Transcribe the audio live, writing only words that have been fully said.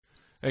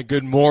And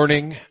good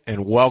morning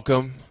and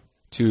welcome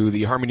to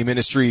the Harmony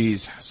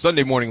Ministries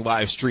Sunday morning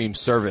live stream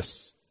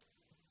service.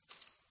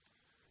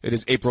 It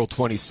is April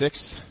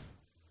 26th,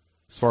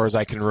 as far as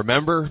I can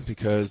remember,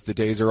 because the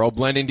days are all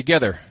blending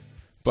together.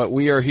 But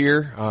we are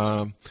here,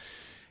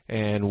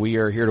 and we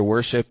are here to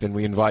worship, and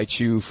we invite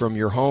you from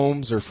your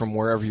homes or from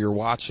wherever you're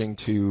watching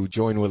to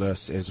join with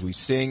us as we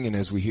sing and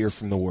as we hear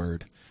from the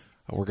Word.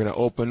 We're going to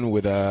open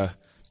with a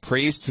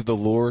praise to the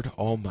Lord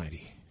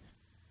Almighty.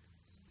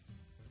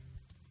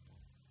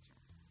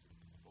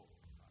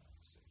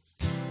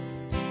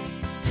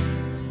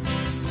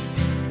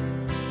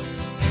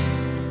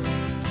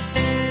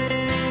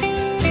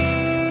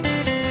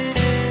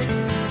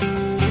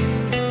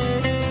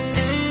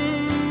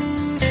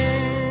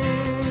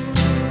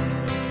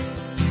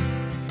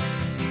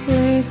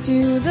 Praise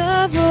to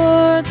the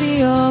Lord,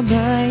 the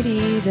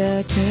Almighty,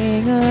 the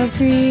King of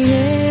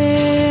creation.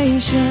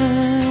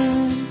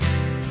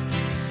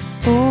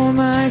 Oh,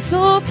 my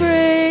soul,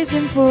 praise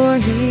Him, for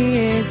He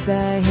is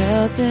thy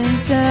health and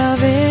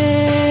salvation.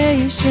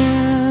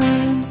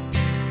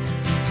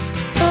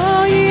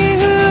 All ye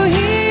who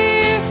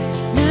hear,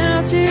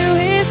 now to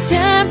His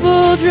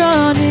temple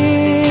draw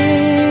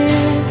near.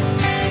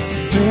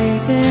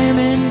 Praise Him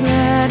in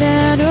glad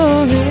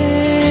adoration.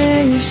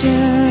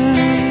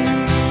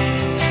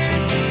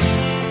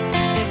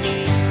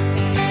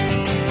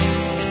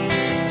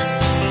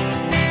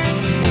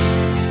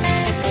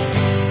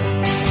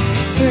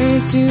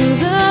 To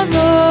the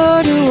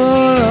Lord who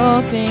o'er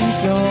all things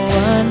so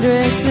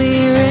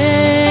wondrously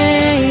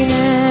reigneth,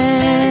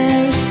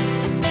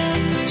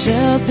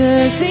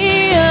 shelters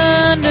thee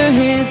under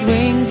His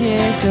wings,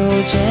 yea,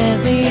 so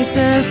gently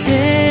sustaineth.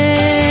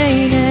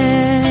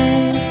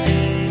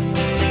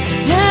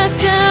 Hast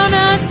thou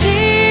not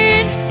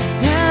seen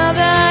how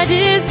thy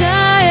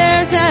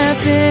desires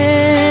have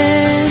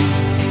been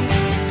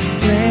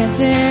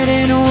planted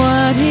in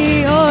what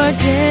He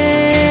ordaineth?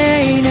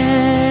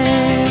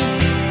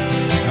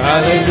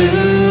 Hallelujah,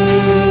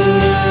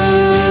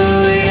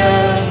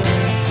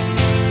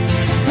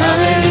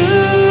 hallelujah,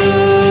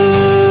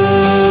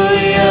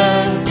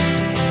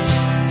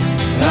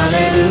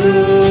 hallelujah,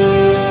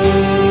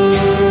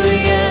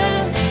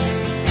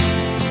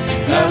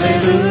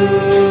 hallelujah.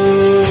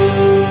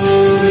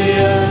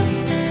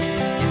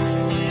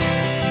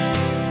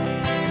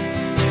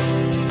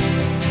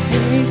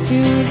 Praise to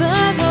the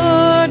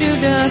Lord who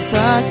doth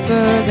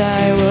prosper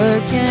thy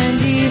work and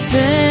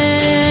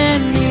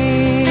defend thee.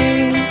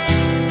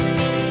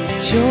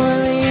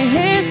 Surely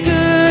His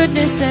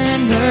goodness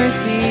and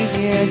mercy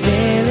here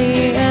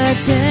daily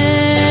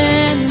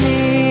attend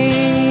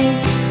thee.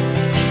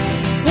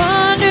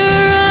 Wonder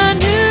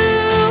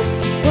anew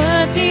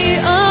what the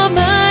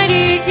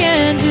Almighty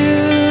can do,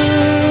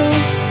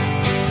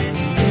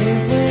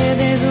 if with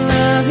His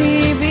love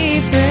He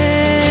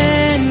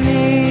befriend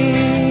thee.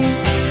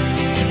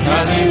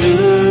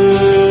 Hallelujah,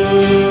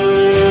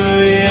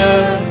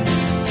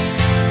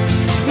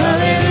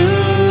 hallelujah.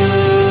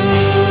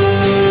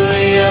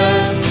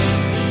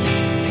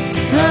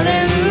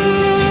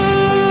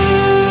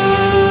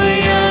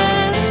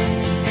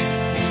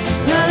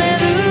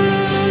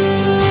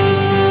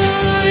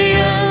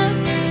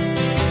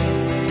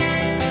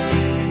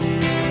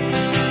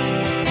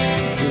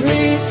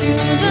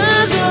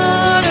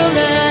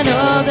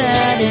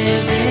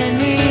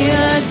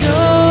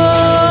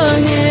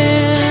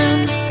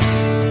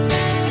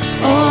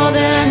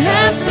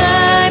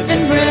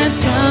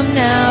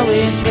 Now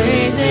with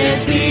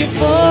praises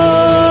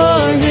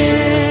before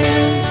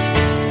Him,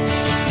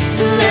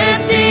 let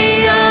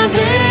the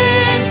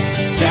amen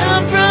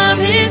sound from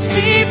His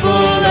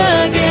people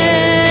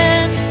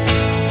again.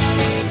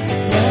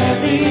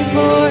 Gladly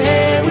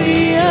forever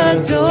we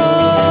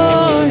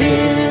adore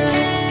Him.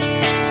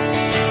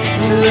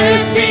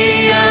 Let the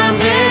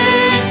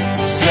amen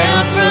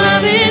sound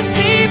from His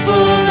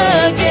people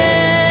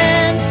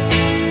again.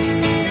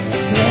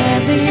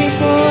 Gladly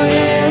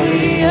forever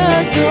we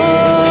adore.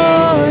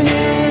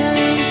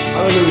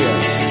 Hallelujah.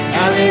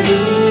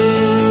 Hallelujah.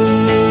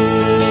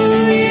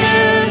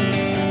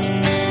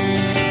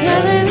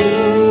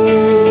 Hallelujah.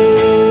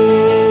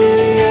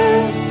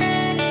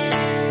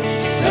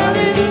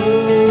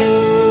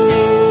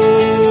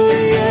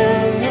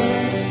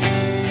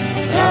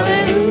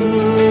 Hallelujah.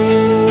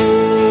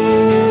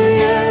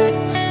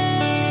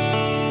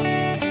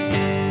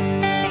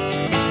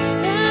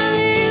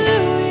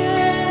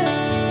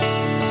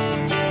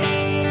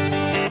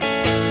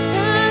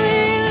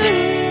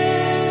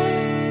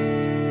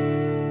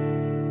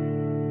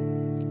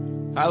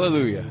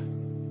 Hallelujah.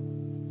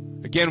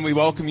 Again, we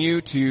welcome you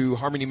to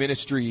Harmony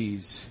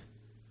Ministries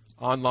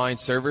online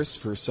service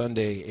for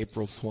Sunday,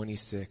 April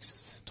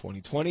 26th,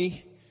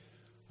 2020.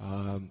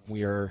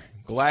 We are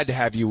glad to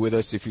have you with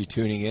us if you're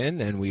tuning in,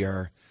 and we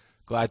are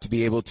glad to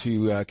be able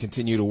to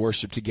continue to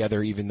worship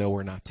together even though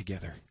we're not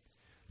together.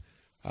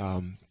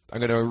 I'm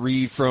going to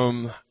read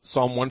from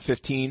Psalm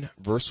 115,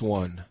 verse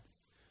 1.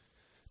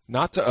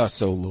 Not to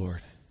us, O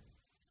Lord,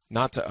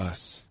 not to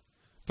us,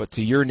 but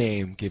to your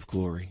name give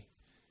glory.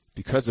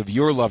 because of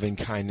your loving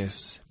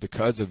kindness,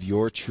 because of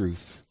your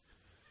truth.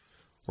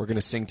 We're going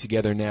to sing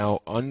together now,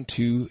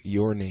 Unto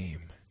Your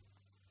Name.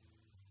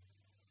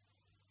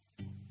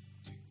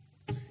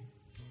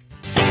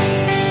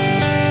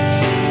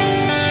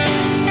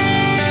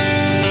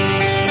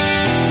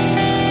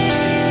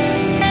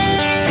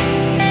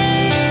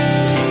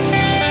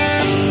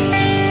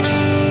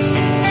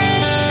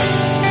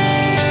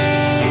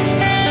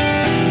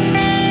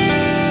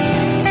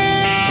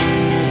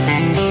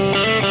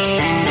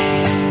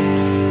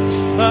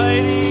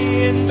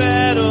 Mighty in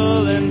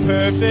battle and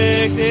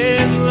perfect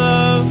in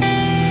love,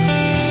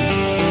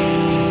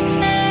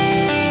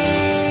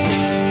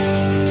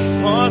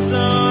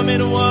 awesome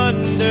in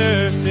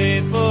wonder,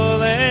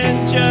 faithful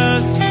and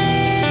just,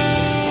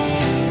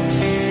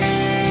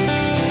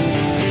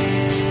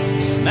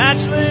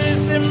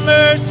 matchless in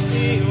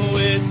mercy,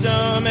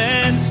 wisdom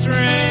and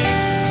strength.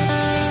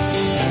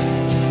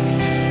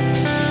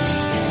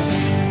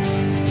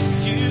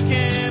 You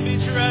can be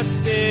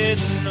trusted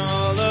in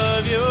all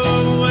of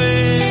your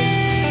ways.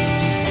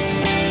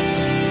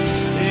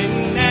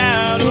 Sing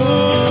out, oh,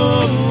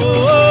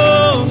 oh,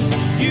 oh,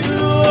 you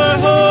are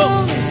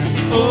holy,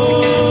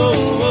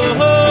 oh,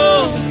 oh,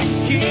 oh,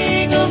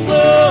 King of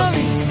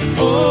glory,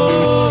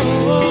 oh,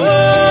 oh,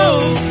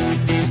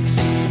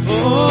 oh,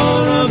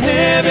 all of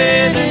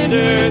heaven and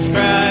earth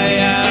cry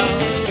out.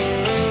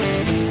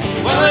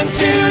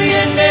 Unto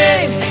your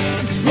name,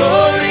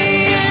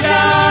 glory and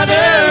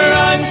honor,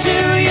 unto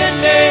your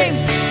name,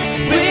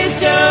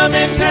 wisdom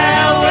and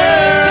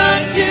power,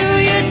 unto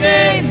your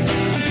name,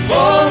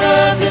 all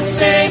of the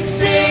saints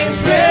sing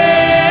praise.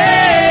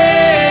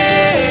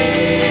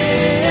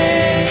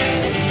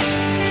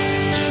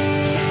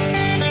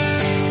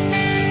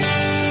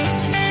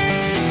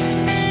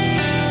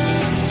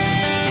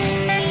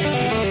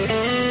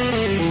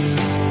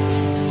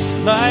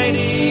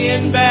 Mighty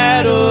in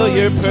battle,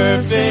 you're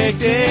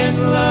perfect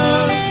in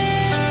love,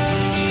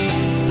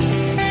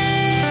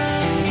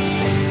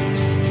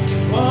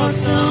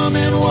 awesome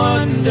in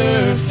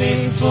wonder,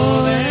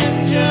 faithful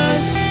and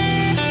just,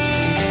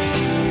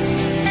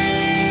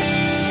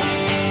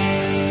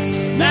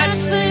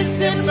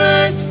 matchless in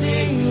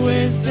mercy,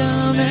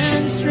 wisdom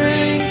and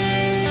strength.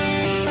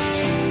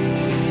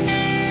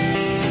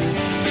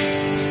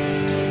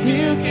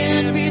 You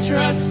can be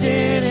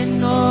trusted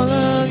in all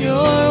of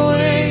your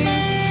ways.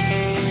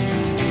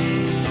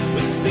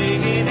 We're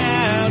singing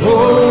out, oh,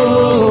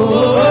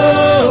 oh,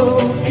 oh,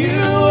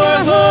 you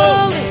are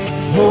holy,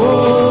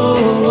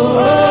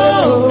 oh,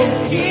 oh,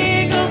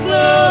 King of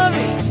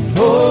glory, oh,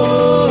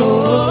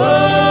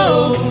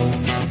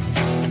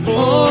 oh,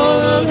 all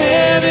of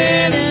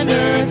heaven and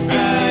earth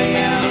cry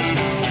out.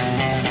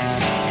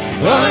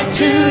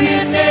 Unto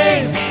your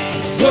name,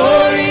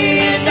 glory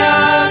and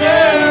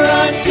honor,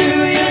 unto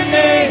your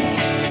name,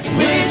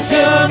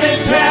 wisdom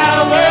and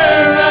power,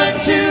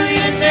 unto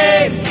your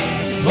name,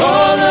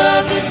 all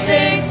of the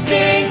saints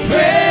sing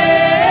praise.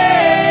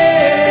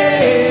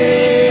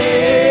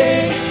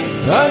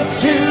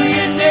 Unto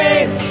your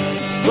name,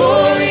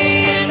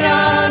 glory and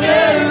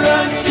honor,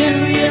 unto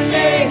your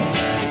name,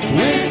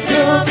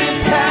 wisdom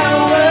and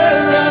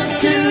power,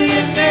 unto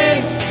your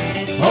name,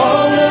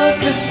 all of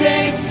the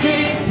saints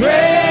sing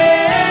praise.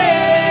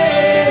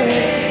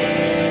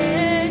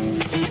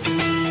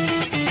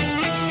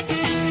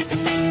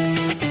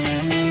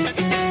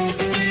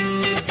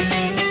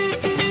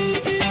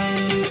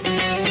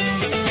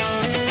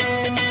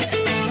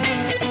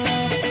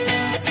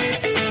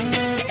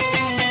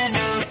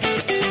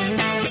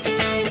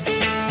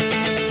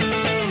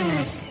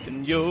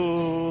 And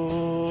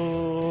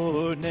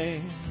your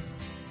name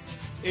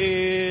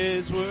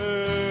is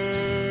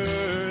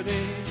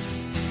worthy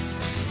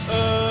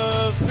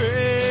of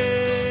praise,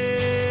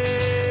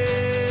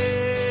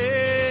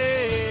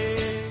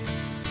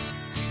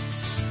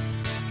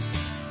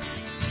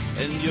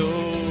 and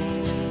your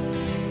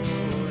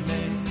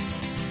name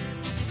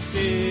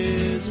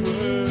is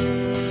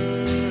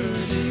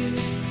worthy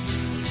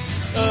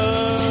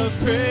of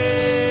praise.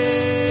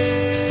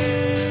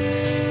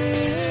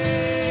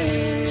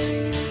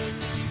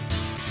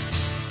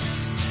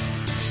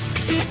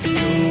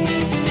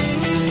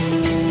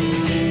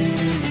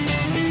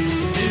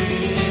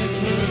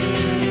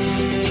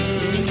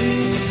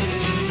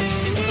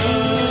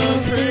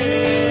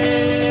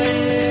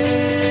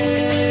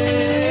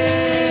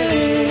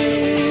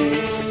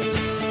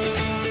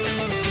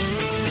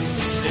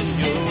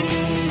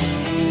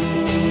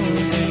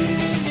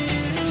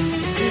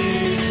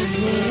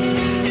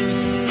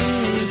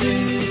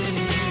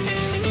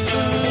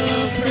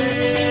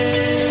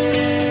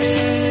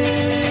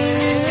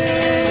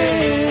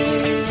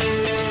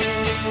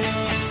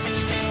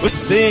 We're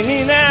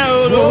singing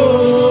out,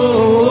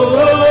 oh,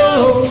 oh,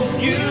 oh,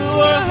 you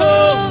are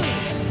holy,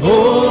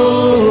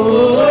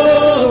 oh,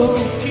 oh,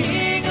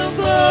 King of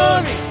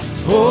glory,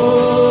 oh,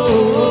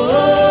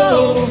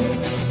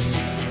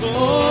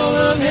 all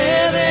of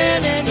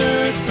heaven and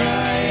earth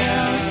cry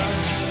out.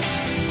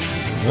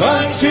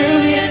 Unto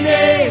your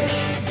name,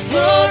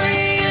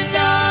 glory and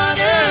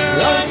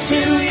honor, unto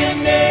your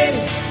name,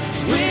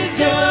 wisdom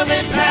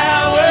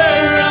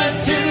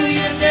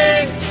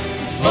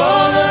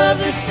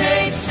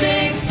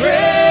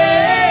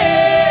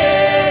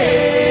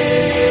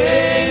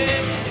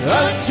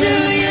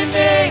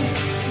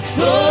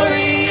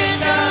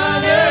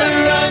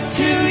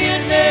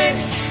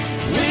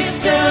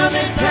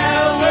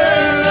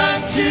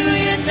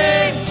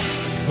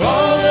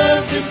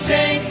the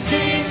saints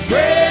sing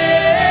praise.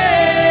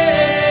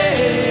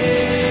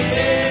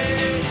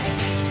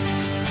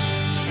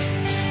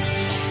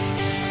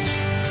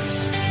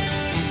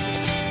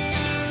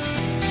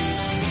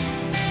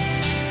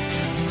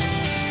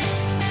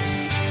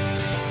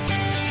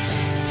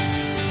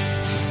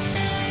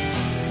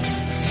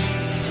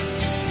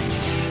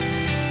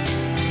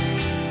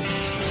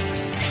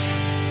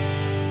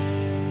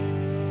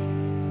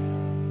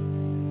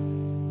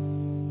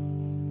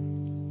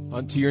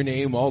 Unto your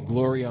name all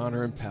glory,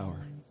 honor, and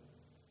power.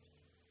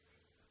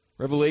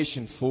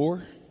 Revelation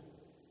 4,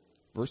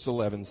 verse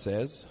 11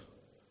 says,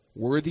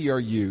 Worthy are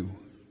you,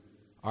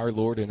 our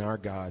Lord and our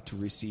God, to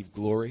receive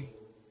glory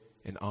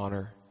and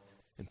honor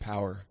and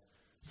power.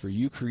 For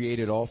you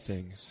created all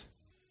things,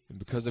 and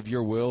because of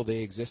your will they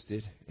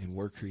existed and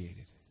were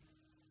created.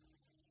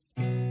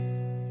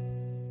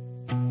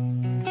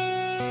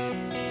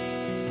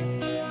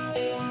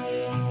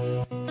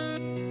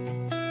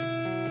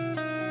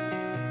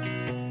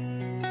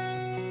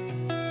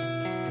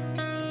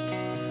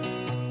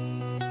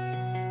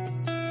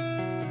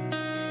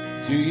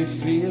 Do you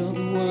feel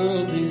the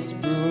world is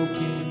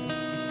broken?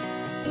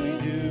 We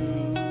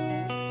do.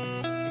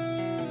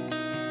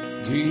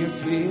 Do you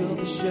feel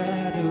the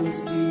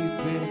shadows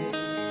deepen?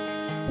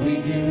 We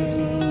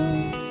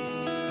do.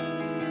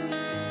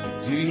 But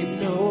do you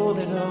know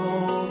that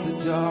all the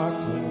dark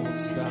won't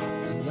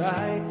stop the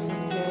light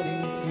from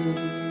getting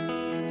through?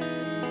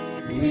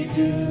 We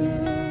do.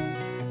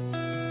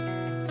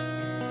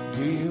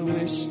 Do you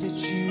wish that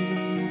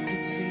you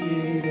could see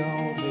it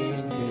all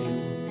made new?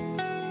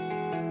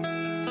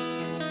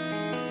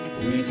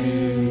 We do.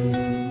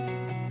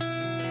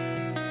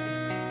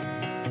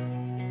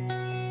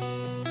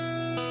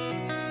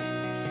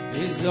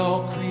 Is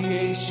all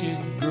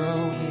creation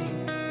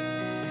groaning?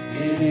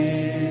 It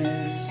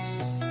is.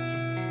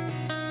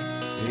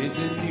 Is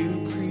a new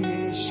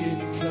creation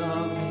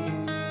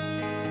coming?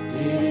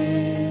 It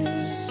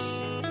is.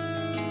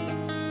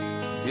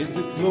 Is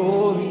the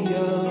glory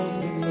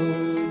of the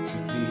Lord to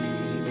be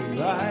the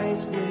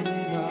light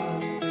within our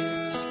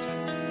midst?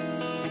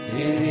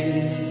 It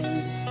is.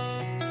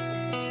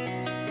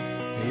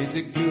 Is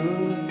it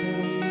good that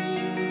we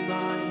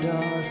remind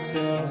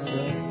ourselves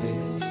of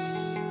this?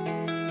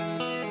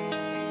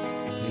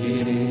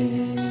 It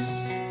is.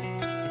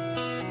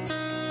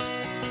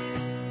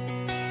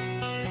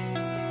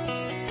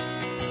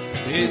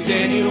 Is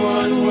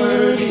anyone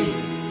worthy?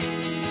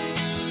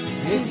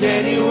 Is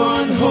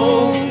anyone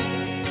whole?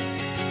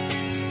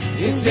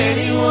 Is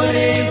anyone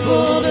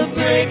able to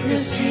break the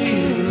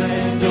seal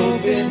and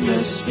open the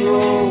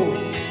scroll?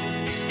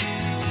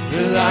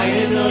 The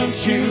Lion of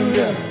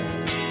Judah,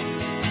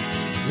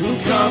 who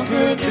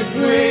conquered the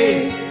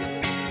grave.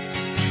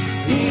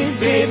 He is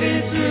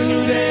David's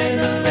root and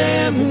a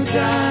lamb who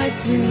died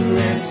to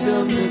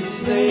ransom the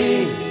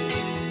slave.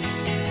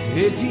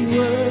 Is he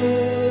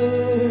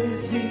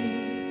worthy?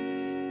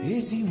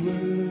 Is he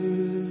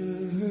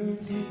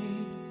worthy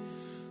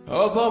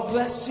of all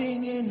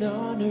blessing and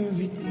honor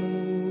and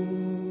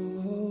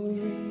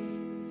glory?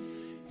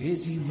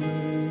 Is he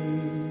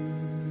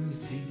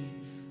worthy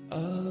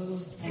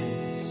of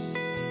this?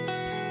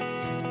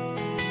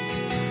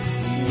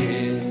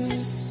 Is.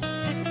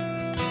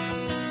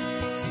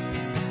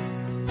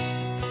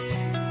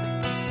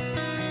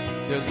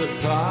 Does the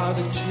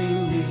Father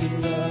truly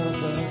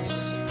love us?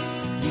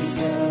 He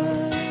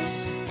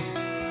does.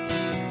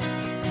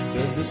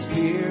 Does the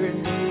Spirit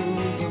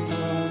move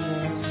among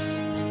us?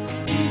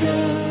 He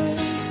does.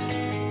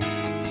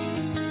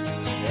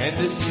 And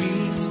does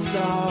Jesus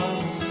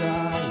our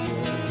Messiah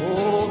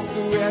hold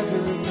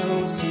forever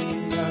those he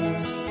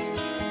loves?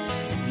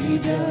 He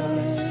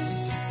does.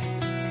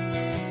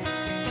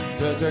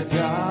 Does our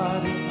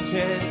God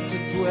intend to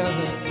dwell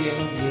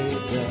again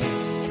with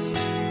us?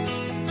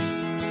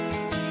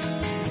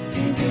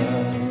 He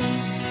does.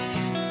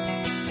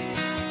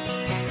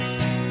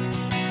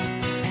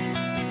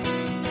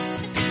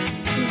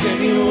 Is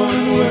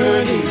anyone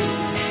worthy?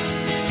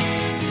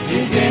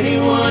 Is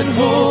anyone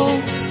whole?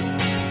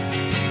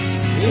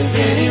 Is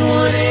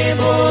anyone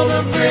able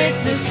to break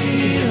the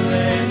seal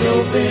and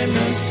open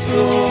the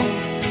scroll?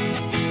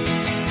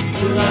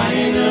 The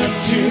Lion of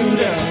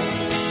Judah,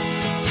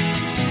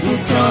 who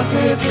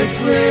conquered the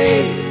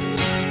grave.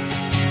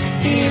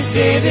 He is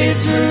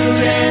David's root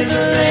and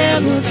the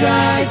Lamb who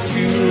died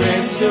to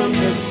ransom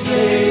the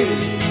slave.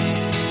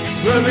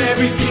 From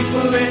every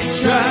people and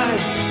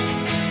tribe,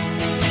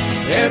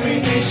 every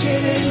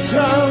nation and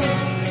tongue,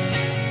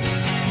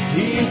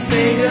 he has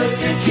made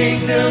us a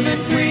kingdom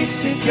and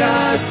priest to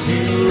God to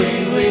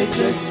reign with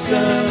the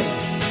Son.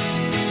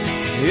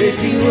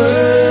 Is he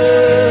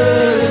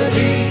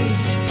worthy?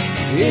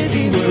 Is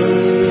he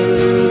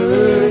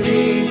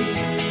worthy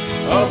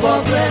of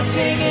all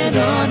blessing and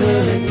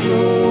honor and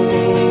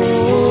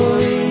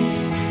glory?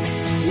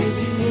 Is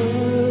he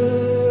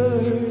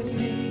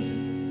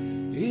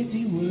worthy? Is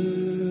he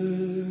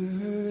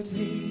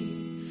worthy?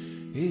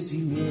 Is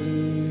he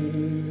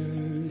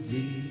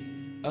worthy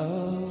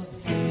of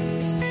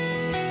this?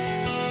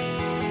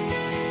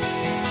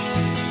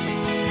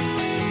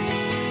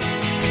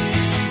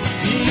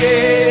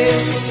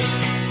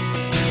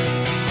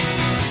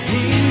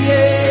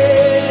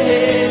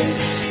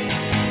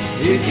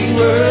 he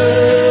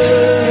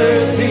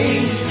worthy?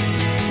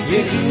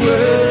 Is he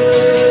worthy?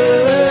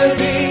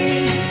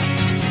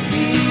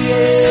 He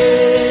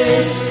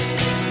is.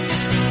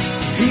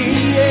 He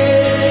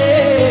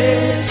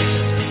is.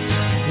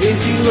 Is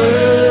he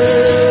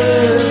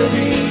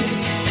worthy?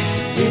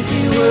 Is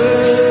he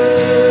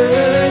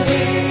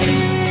worthy?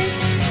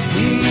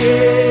 He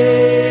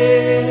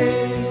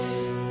is.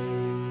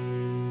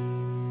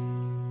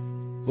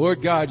 Lord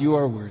God, you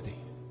are worthy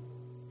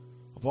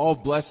of all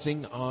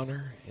blessing,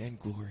 honor, and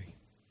glory.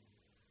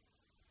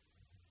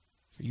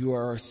 For you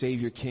are our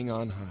Savior, King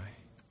on high,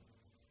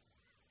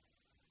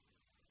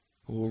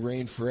 who will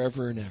reign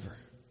forever and ever.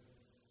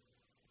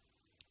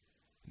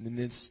 And in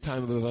this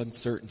time of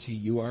uncertainty,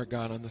 you are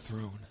God on the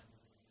throne.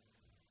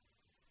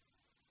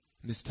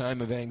 In this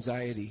time of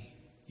anxiety,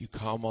 you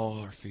calm all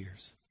our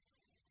fears.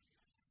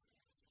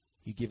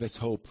 You give us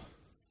hope.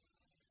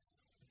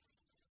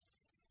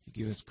 You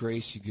give us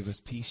grace, you give us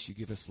peace, you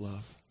give us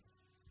love.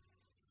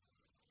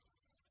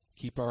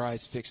 Keep our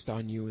eyes fixed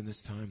on you in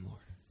this time, Lord.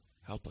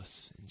 Help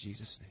us in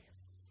Jesus' name.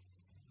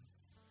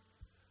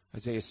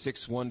 Isaiah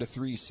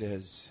 6:1-3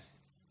 says,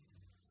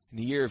 in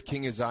the year of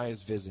King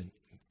Uzziah's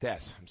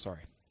death,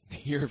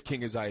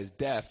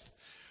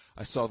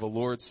 I saw the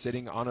Lord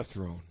sitting on a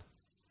throne,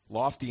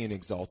 lofty and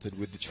exalted,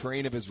 with the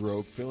train of his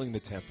robe filling the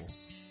temple.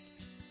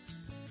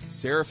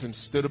 Seraphim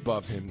stood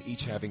above him,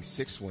 each having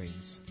 6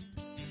 wings.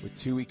 With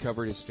 2 he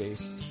covered his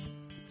face,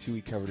 with 2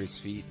 he covered his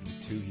feet, and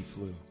with 2 he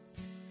flew.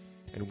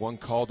 And one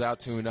called out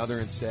to another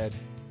and said,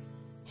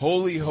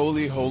 Holy,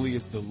 holy, holy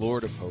is the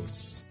Lord of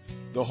hosts.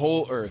 The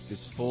whole earth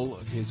is full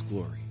of his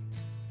glory.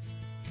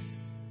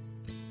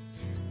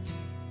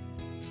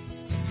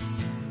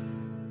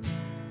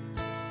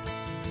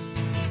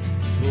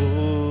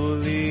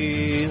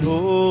 Holy,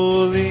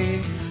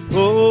 holy,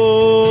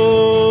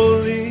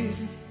 holy,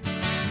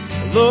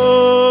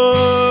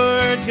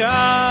 Lord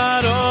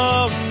God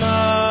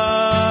Almighty.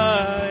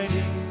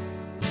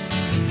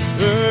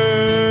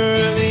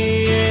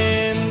 Early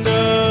in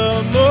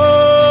the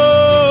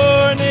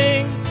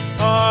morning,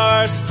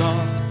 our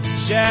song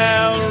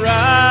shall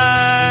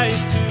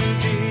rise to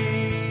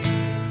thee.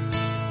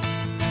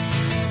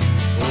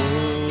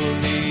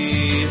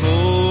 Holy,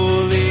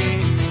 holy,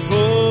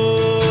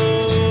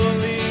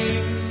 holy,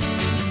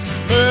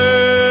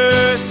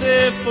 merciful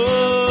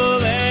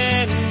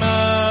and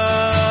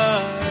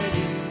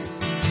mighty,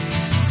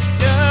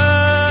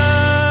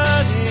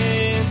 God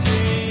in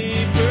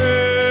 3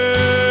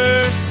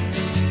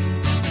 persons,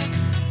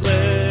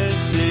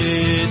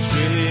 blessed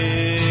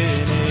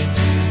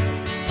Trinity.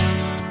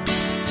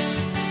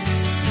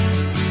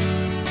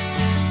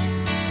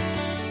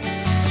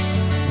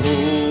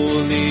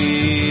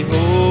 Holy,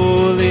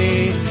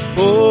 holy,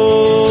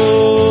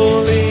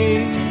 holy,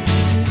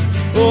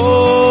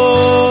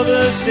 all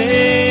the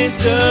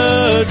saints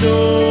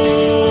adore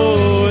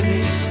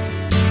thee,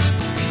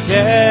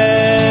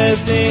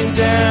 casting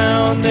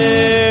down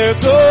their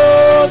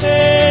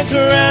golden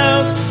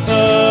crowns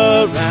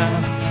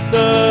around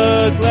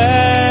the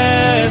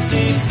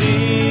glassy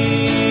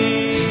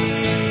sea.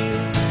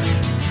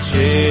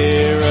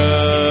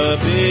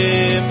 Cherubim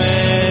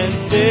and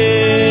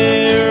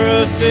seraphim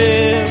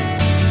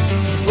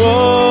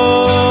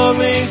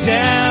falling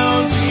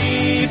down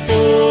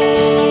before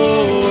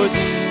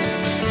thee,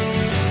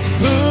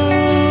 who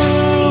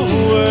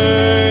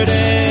word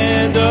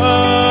and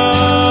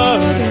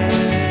art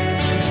and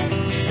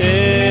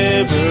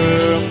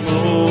evermore.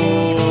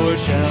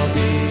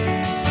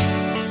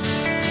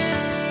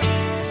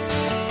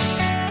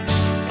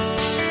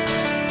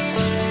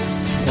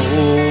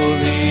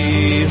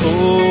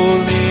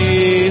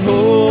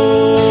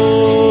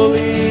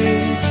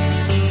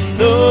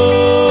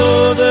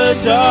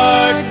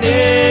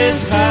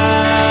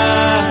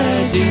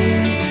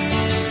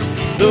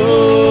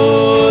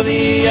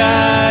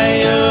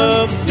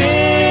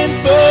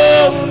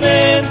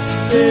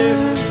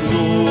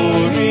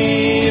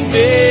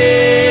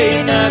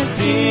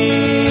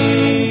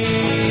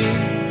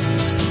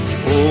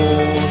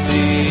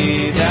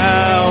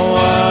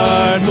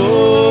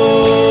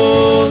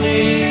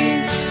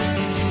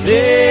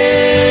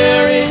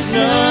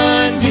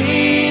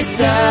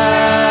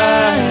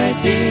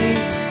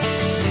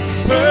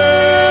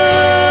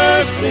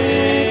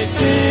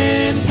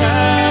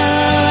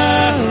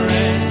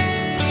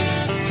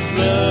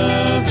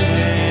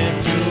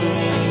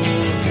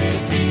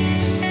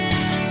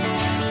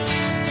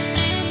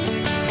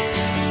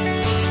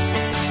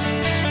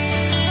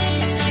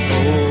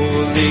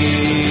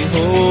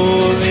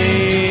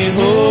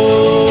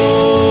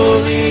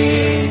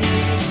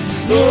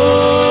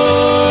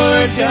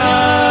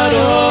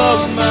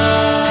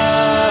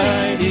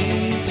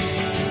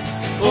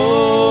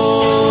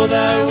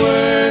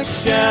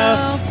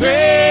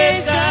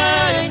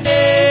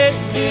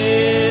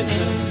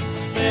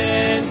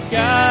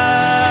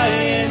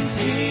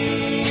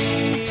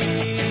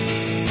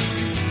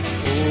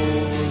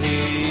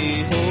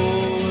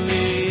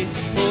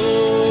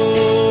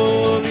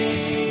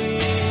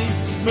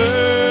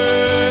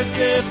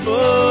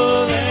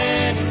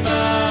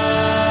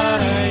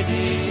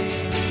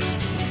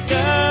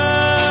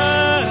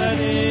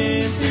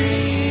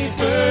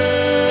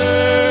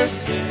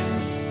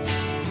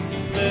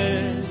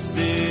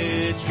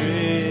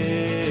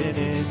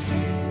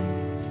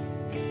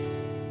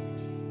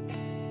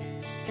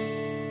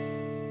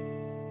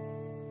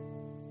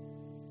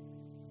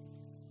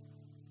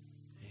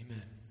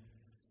 Amen.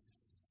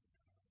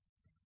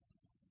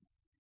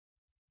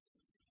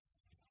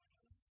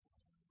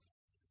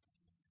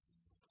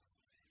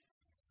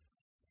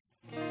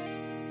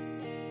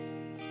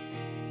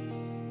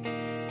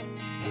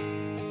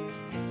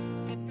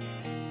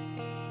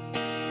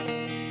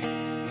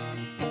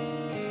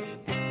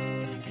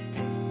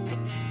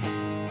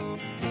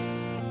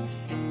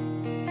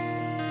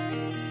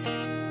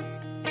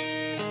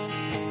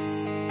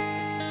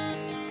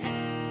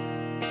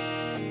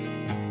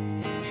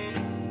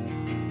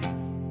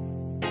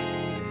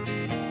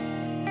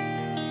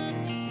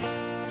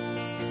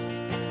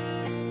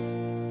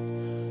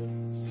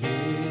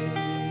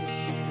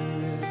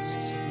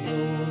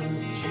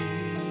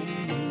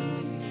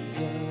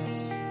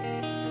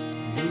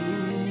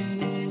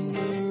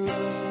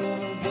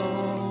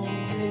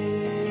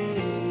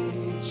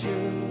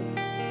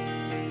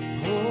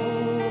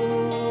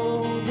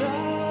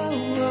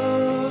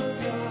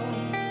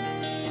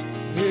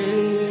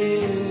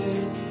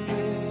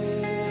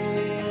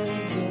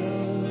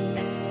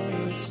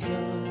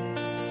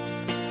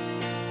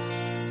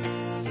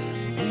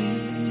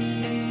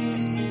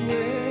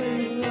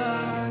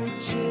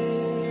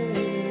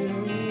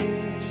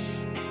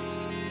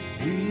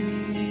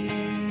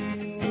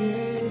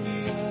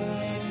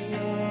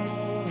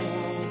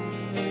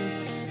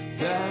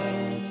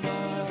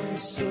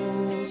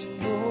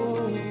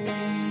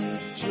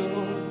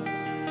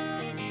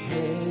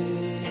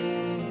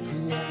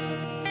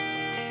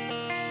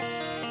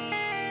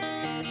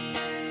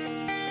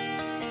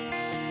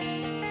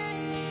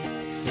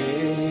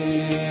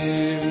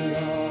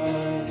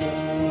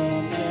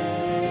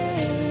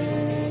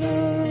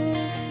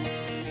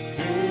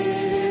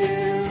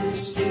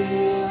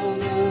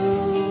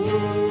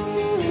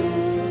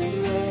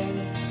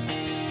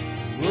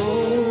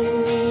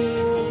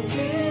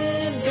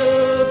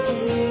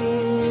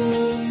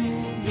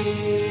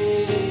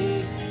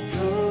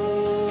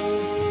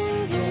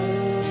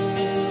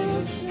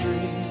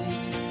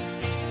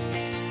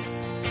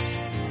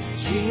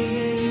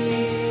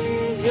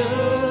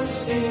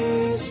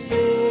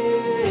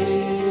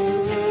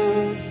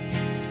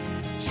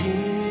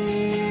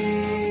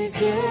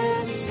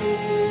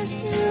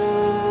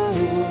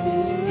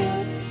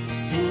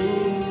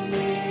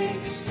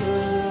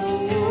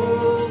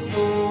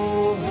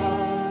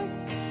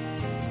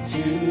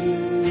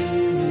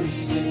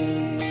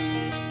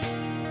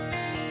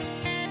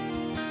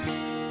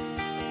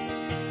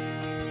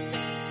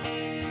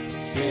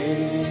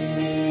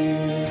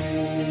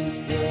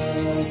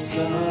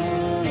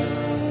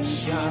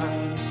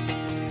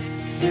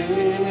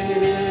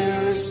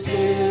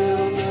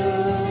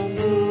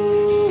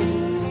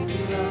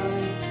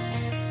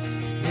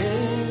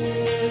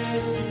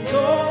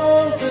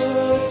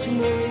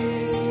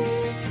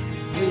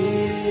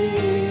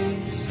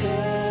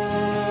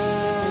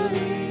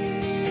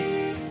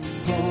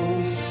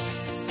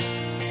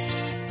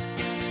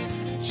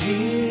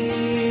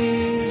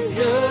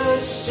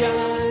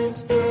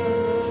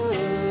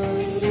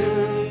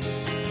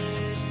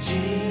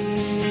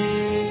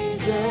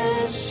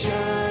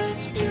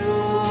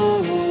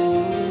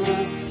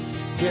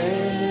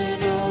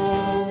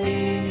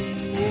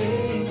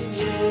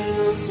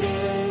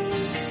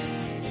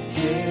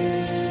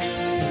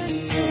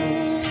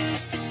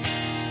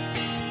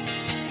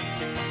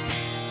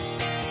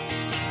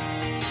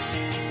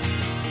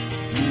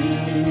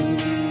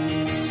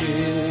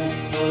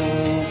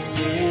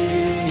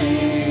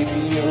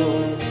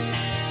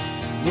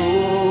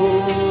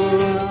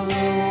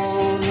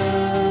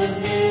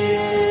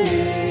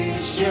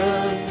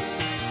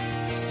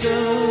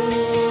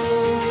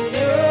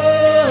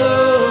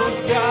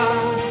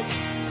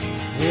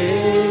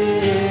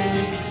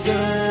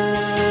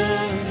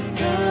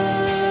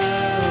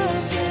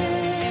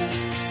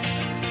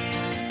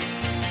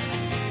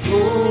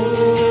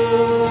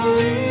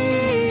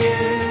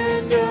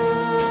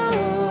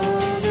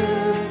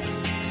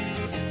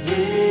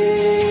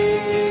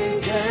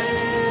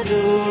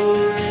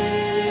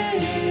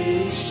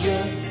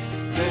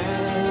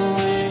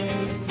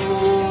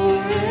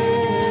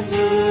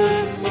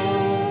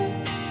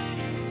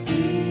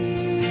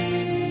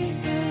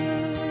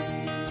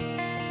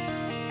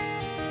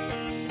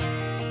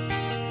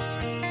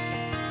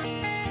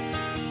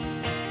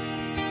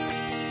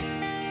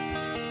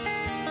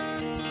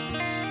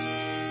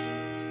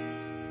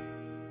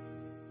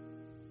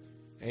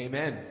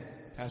 Amen.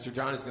 Pastor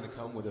John is going to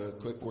come with a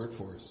quick word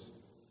for us.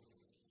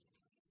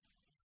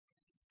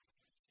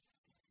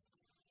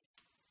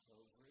 So,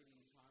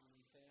 greetings,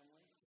 Harmony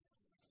family.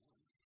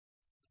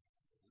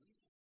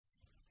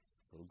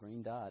 Little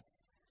green dot.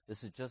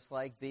 This is just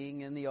like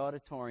being in the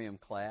auditorium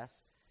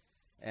class.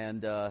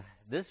 And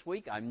this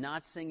week, I'm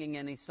not singing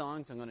any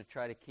songs. I'm going to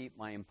try to keep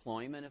my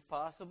employment if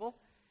possible.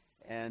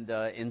 And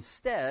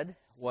instead,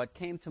 what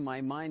came to my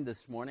mind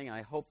this morning,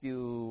 I hope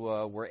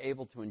you were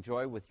able to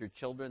enjoy with your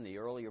children the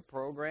earlier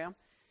program.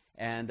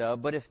 And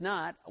but if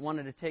not, I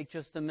wanted to take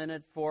just a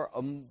minute for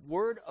a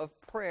word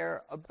of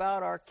prayer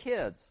about our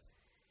kids.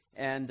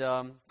 And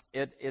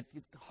it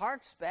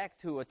harks back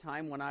to a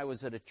time when I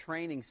was at a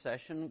training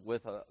session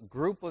with a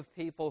group of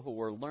people who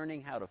were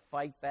learning how to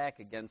fight back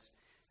against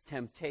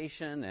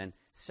temptation and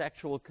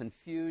sexual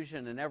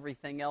confusion and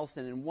everything else.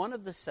 And in one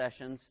of the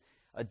sessions,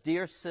 a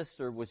dear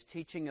sister was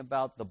teaching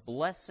about the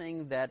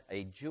blessing that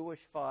a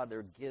Jewish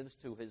father gives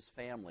to his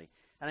family.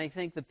 And I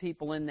think the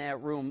people in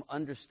that room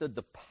understood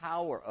the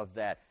power of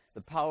that,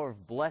 the power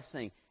of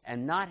blessing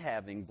and not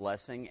having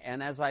blessing.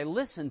 And as I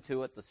listened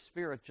to it, the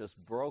Spirit just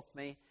broke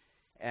me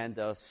and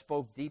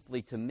spoke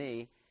deeply to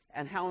me,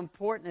 and how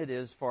important it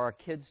is for our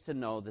kids to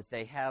know that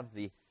they have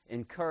the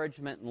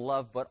encouragement and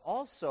love, but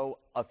also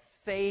a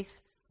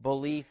faith,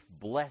 belief,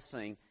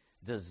 blessing,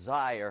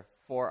 desire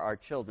for our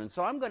children.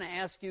 So I'm going to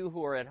ask you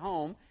who are at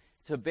home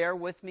to bear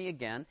with me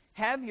again.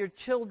 Have your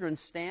children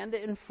stand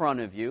in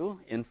front of you,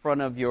 in front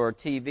of your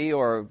TV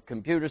or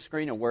computer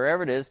screen or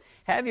wherever it is.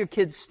 Have your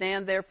kids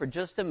stand there for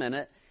just a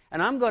minute,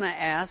 and I'm going to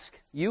ask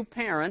you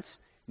parents,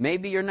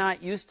 maybe you're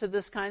not used to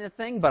this kind of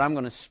thing, but I'm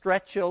going to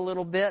stretch you a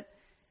little bit.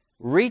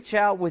 Reach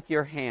out with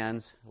your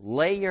hands,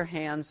 lay your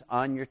hands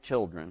on your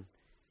children,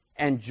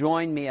 and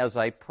join me as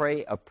I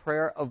pray a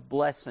prayer of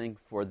blessing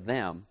for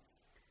them,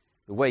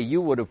 the way you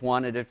would have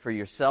wanted it for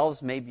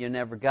yourselves. Maybe you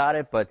never got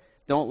it, but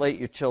don't let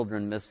your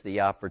children miss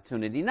the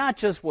opportunity, not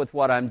just with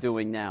what I'm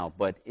doing now,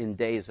 but in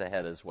days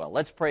ahead as well.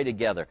 Let's pray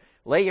together.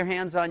 Lay your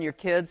hands on your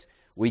kids.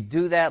 We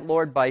do that,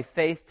 Lord, by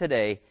faith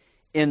today.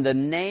 In the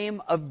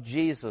name of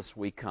Jesus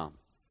we come.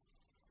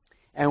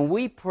 And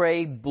we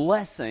pray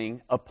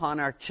blessing upon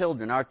our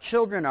children. Our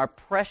children are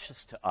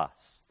precious to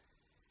us.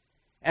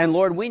 And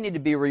Lord, we need to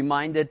be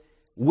reminded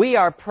we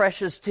are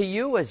precious to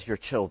you as your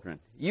children.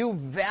 You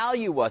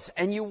value us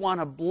and you want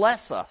to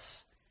bless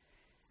us.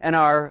 And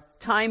our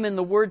time in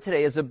the Word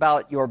today is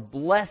about your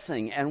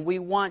blessing, and we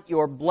want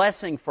your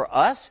blessing for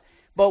us,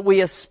 but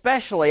we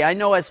especially, I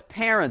know as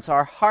parents,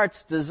 our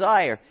heart's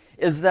desire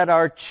is that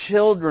our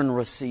children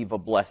receive a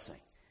blessing.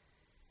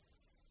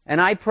 And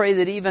I pray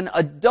that even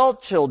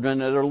adult children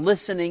that are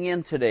listening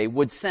in today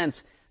would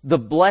sense the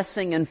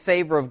blessing and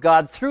favor of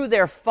God through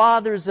their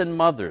fathers and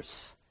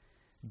mothers,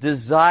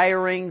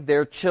 desiring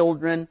their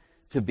children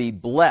to be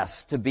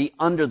blessed, to be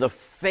under the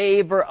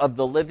favor of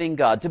the living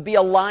God, to be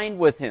aligned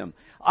with Him.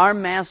 Our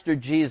Master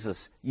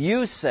Jesus,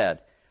 you said,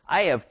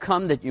 I have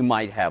come that you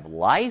might have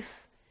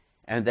life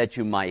and that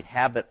you might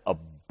have it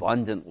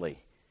abundantly.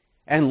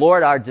 And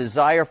Lord, our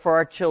desire for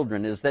our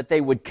children is that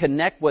they would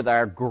connect with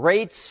our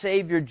great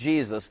Savior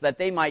Jesus, that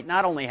they might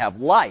not only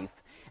have life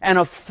and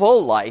a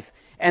full life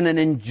and an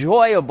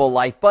enjoyable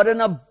life, but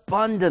an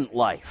abundant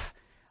life.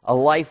 A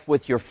life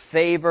with your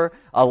favor,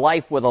 a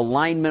life with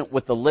alignment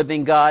with the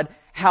living God.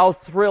 How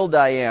thrilled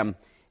I am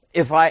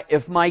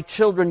if my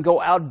children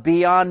go out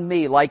beyond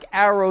me like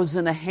arrows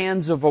in the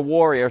hands of a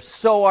warrior.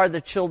 So are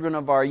the children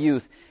of our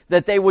youth,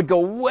 that they would go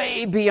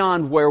way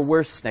beyond where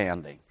we're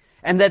standing.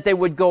 And that they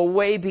would go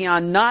way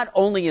beyond, not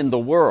only in the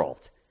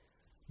world,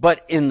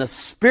 but in the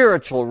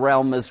spiritual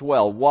realm as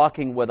well,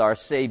 walking with our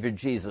Savior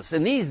Jesus.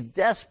 In these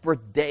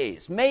desperate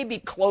days, maybe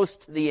close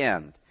to the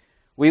end,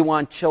 we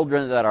want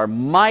children that are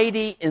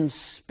mighty in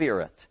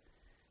spirit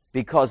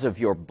because of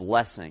your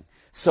blessing.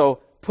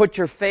 So put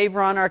your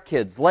favor on our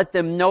kids. Let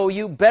them know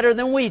you better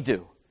than we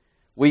do.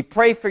 We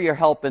pray for your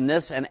help in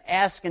this and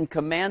ask and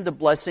command a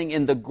blessing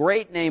in the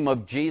great name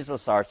of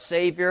Jesus, our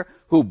Savior,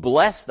 who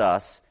blessed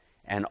us.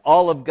 And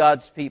all of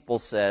God's people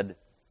said,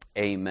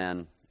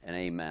 amen and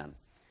amen.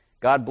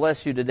 God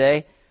bless you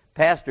today.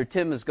 Pastor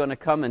Tim is going to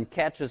come and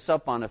catch us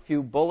up on a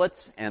few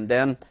bullets, and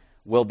then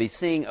we'll be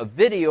seeing a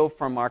video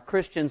from our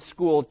Christian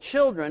school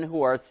children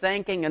who are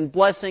thanking and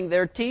blessing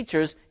their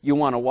teachers. You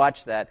want to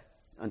watch that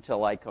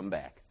until I come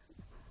back.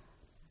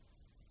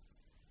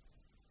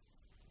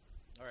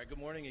 All right, good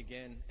morning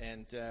again,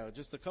 and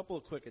just a couple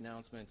of quick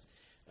announcements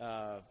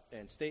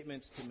and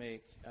statements to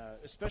make.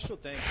 A special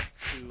thanks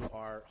to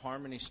our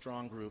Harmony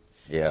Strong group.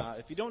 Yeah.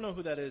 If you don't know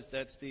who that is,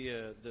 that's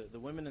the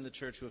women in the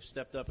church who have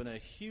stepped up in a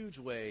huge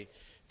way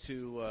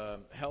to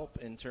help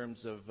in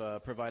terms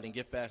of providing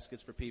gift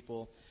baskets for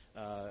people,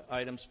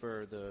 items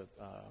for the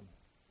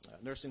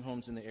nursing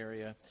homes in the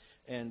area.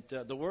 And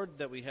the word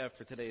that we have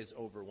for today is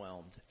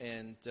overwhelmed.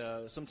 And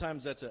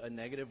sometimes that's a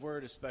negative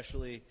word,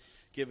 especially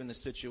given the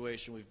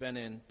situation we've been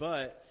in.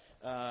 But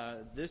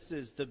this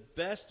is the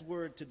best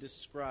word to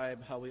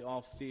describe how we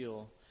all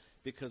feel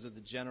because of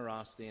the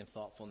generosity and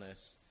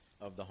thoughtfulness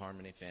of the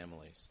Harmony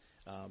families.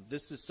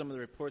 This is some of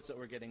the reports that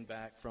we're getting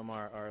back from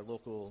our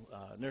local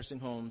nursing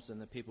homes and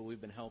the people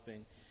we've been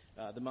helping.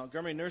 The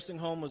Montgomery Nursing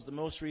Home was the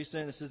most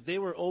recent. It says they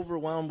were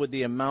overwhelmed with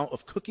the amount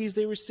of cookies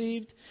they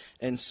received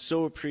and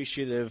so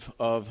appreciative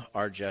of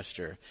our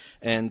gesture.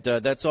 And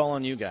that's all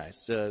on you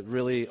guys.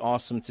 Really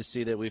awesome to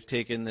see that we've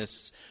taken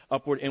this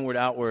upward, inward,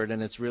 outward,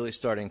 and it's really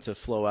starting to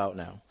flow out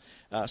now.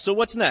 So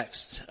what's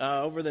next?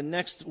 Over the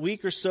next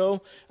week or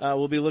so,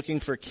 we'll be looking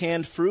for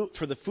canned fruit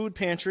for the food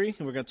pantry,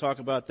 and we're going to talk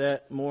about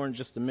that more in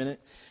just a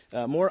minute.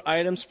 More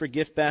items for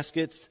gift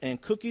baskets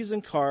and cookies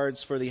and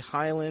cards for the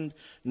Highland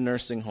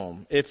Nursing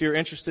Home. If you're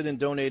interested in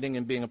donating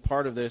and being a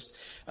part of this,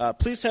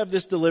 please have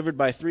this delivered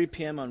by 3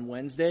 p.m. on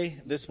Wednesday,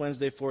 this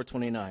Wednesday,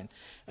 4/29.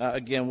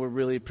 Again, we're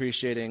really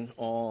appreciating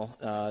all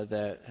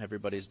that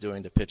everybody's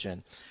doing to pitch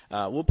in.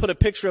 We'll put a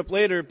picture up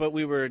later, but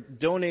we were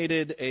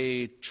donated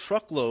a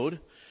truckload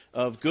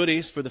of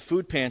goodies for the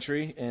food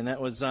pantry, and that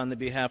was on the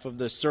behalf of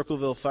the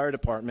Circleville Fire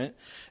Department.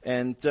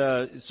 And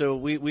so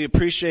we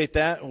appreciate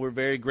that. We're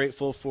very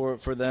grateful for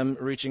them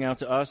reaching out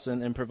to us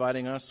and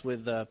providing us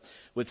with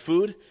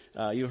food.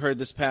 You heard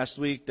this past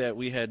week that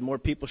we had more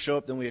people show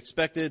up than we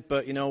expected,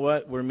 but you know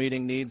what? We're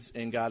meeting needs,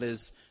 and God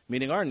is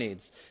meeting our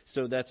needs.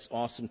 So that's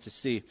awesome to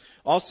see.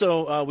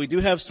 Also, we do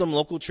have some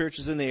local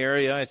churches in the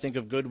area. I think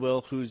of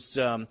Goodwill, who's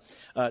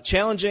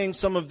challenging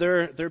some of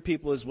their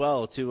people as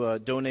well to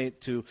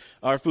donate to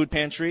our food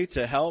pantry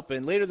to help.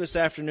 And later this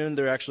afternoon,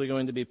 they're actually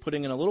going to be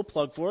putting in a little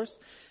plug for us.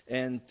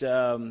 And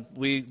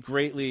we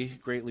greatly,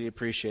 greatly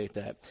appreciate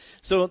that.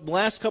 So the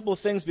last couple of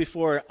things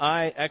before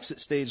I exit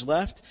stage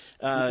left.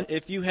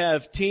 If you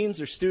have teens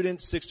or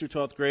students, 6th through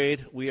 12th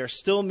grade, we are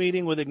still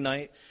meeting with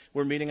Ignite.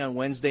 We're meeting on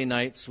Wednesday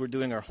nights. We're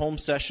doing our home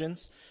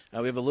sessions.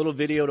 We have a little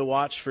video to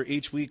watch for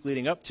each week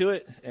leading up to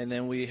it, and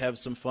then we have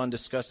some fun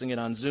discussing it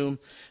on Zoom.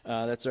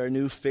 That's our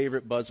new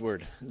favorite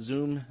buzzword,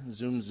 Zoom,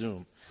 Zoom,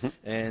 Zoom.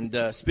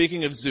 And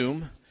speaking of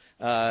Zoom,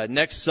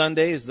 next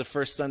Sunday is the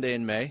first Sunday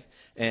in May.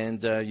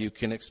 And you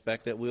can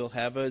expect that we'll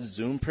have a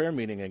Zoom prayer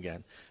meeting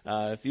again.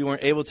 If you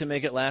weren't able to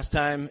make it last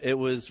time, it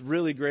was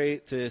really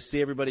great to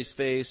see everybody's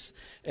face.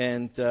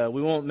 And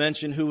we won't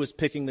mention who was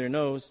picking their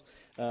nose,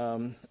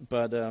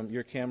 but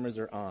your cameras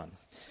are on.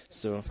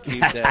 So keep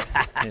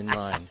that in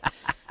mind.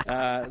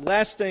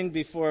 Last thing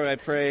before I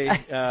pray,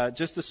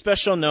 just a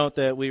special note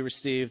that we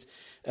received.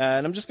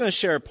 And I'm just going to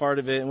share a part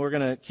of it, and we're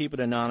going to keep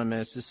it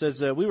anonymous. It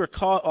says, we were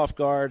caught off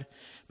guard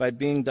by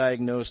being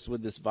diagnosed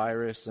with this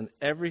virus, and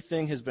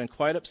everything has been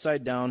quite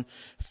upside down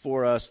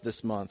for us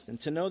this month. And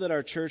to know that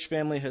our church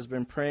family has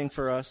been praying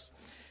for us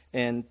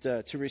and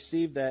to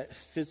receive that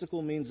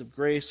physical means of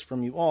grace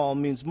from you all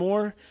means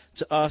more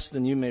to us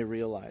than you may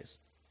realize.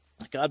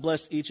 God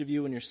bless each of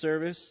you in your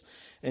service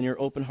and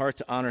your open heart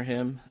to honor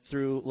him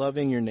through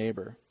loving your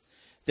neighbor.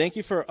 Thank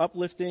you for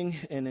uplifting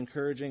and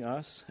encouraging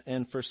us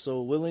and for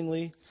so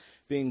willingly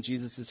being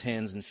Jesus'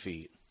 hands and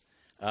feet.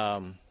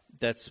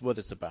 That's what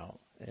it's about.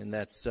 And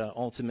that's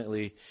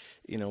ultimately,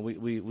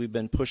 we've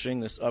been pushing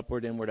this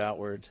upward, inward,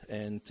 outward.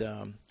 And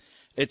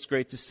it's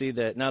great to see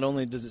that not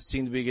only does it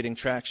seem to be getting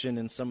traction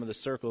in some of the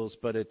circles,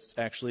 but it's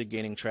actually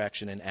gaining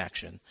traction in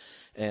action.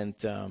 And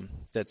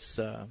that's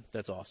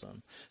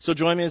awesome. So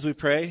join me as we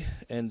pray,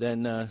 and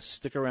then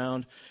stick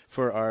around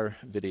for our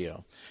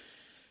video.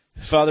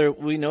 Father,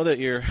 we know that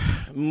you're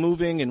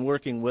moving and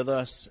working with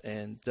us,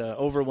 and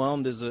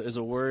overwhelmed is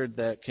a word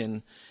that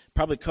can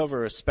probably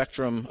cover a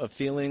spectrum of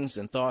feelings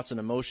and thoughts and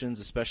emotions,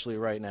 especially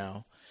right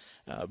now.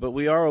 But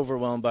we are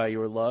overwhelmed by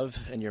your love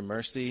and your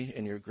mercy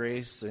and your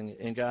grace.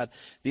 And God,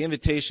 the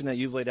invitation that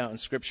you've laid out in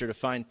Scripture to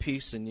find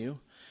peace in you,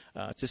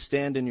 to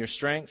stand in your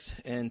strength,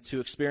 and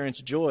to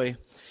experience joy,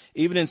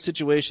 even in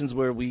situations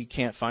where we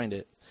can't find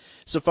it.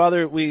 So,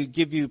 Father, we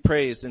give you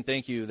praise and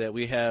thank you that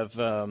we have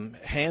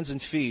hands and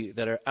feet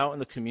that are out in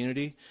the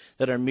community,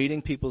 that are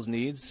meeting people's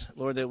needs.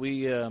 Lord, that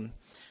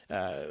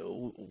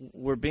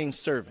we're being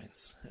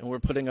servants, and we're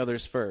putting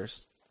others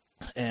first.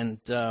 And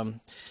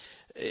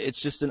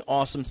it's just an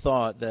awesome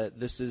thought that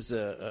this is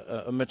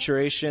a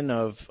maturation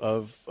of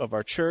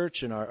our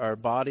church and our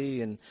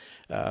body, and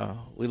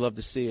we love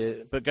to see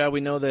it. But God, we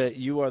know that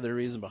you are the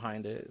reason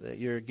behind it, that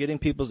you're getting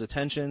people's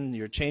attention,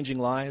 you're changing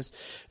lives,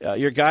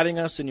 you're guiding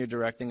us, and you're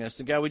directing us.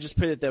 And God, we just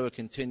pray that would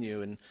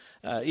continue. And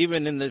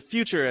even in the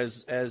future,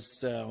 as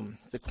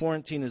the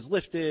quarantine is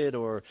lifted,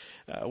 or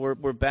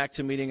we're back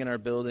to meeting in our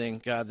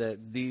building, God,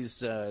 that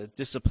these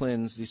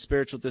disciplines, these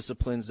spiritual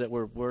disciplines that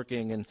we're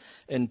working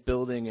and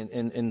building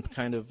and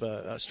kind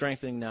of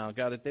strengthening now,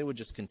 God, that they would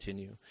just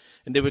continue,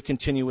 and they would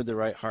continue with the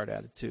right heart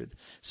attitude.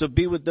 So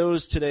be with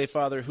those today,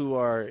 Father, who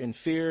are in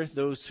fear,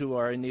 those who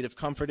are in need of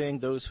comforting,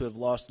 those who have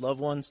lost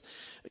loved ones.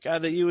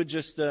 God, that you would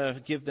just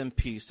give them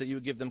peace, that you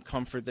would give them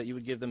comfort, that you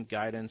would give them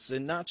guidance,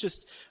 and not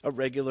just a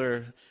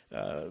regular,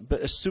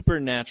 but a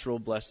supernatural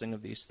blessing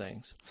of these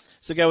things.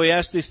 So God, we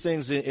ask these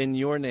things in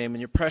your name, in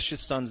your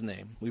precious Son's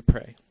name, we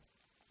pray.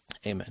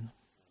 Amen.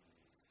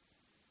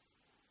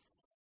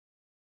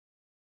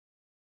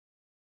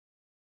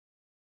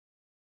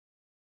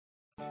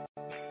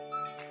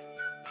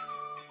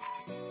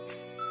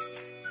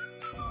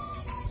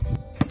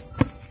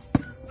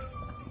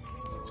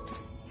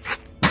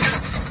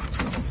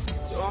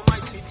 To all my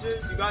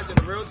teachers, you guys are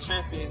the real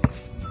champions.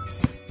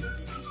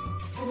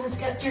 Let's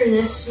get through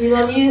this. We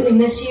love you, we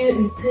miss you,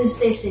 and please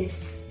stay safe.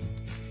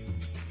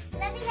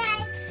 Love you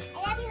guys.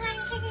 I love you,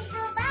 Harmony Christian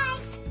School. Bye.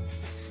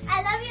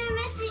 I love you and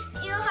miss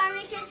you,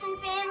 Harmony Christian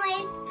family.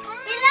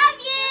 We love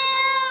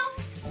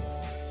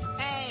you.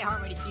 Hey,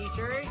 Harmony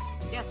teachers.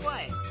 Guess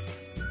what?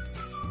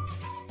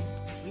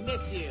 We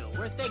miss you.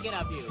 We're thinking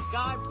of you.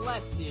 God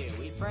bless you.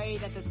 We pray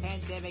that this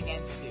pandemic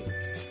ends soon.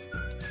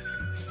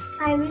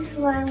 Hi, Miss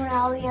Lauren, and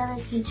all the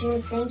other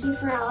teachers. Thank you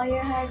for all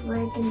your hard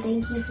work, and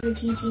thank you for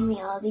teaching me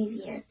all these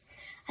years.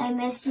 I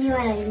miss you,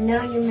 and I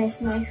know you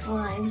miss my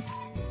slime.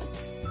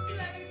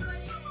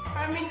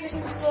 Harmony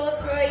Christian School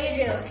for what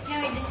you do.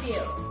 Can't wait to see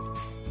you.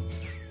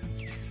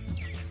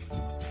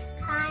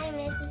 Hi,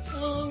 Mrs.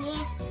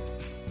 Haney.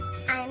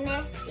 I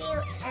miss you,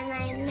 and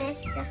I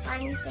miss the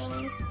fun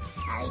things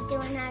that we do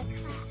in our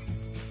class.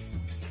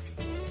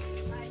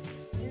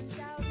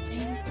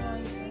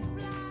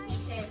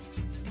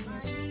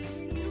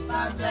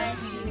 God bless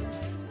you.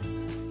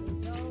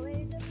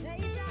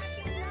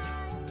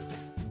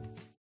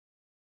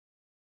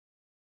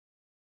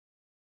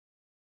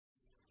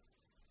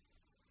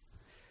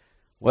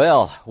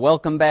 Well,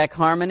 welcome back,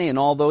 Harmony, and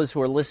all those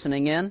who are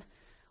listening in.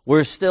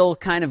 We're still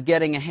kind of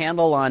getting a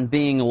handle on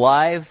being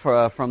live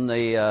from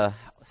the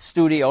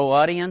studio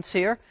audience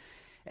here,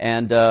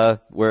 and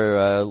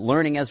we're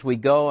learning as we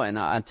go, and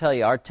I'll tell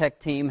you, our tech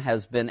team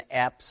has been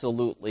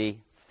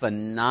absolutely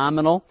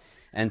phenomenal.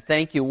 And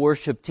thank you,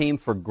 worship team,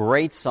 for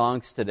great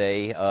songs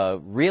today.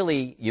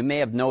 Really, you may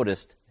have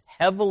noticed,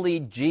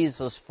 heavily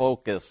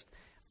Jesus-focused,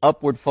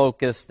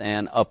 upward-focused,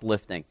 and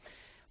uplifting.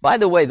 By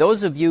the way,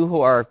 those of you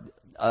who are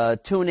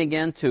tuning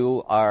in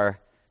to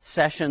our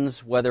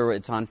sessions, whether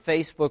it's on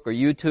Facebook or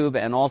YouTube,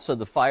 and also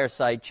the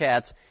fireside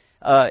chats,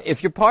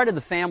 if you're part of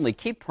the family,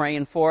 keep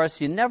praying for us.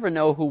 You never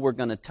know who we're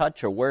going to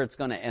touch or where it's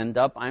going to end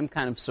up. I'm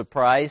kind of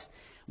surprised.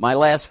 My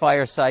last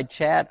fireside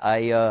chat,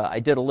 I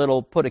did a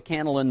little put a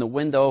candle in the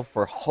window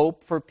for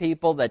hope for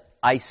people that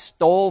I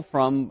stole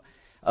from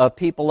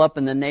people up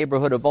in the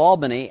neighborhood of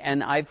Albany,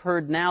 and I've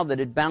heard now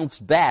that it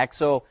bounced back.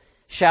 So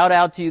shout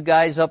out to you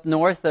guys up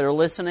north that are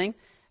listening,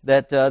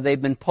 that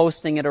they've been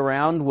posting it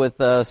around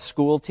with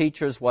school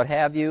teachers, what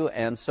have you,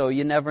 and so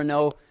you never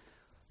know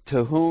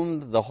to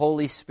whom the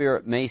Holy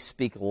Spirit may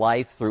speak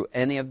life through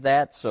any of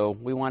that. So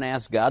we want to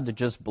ask God to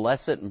just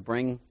bless it and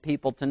bring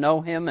people to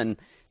know Him and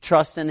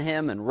trust in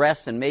Him and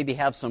rest and maybe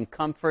have some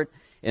comfort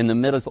in the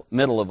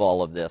middle of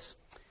all of this.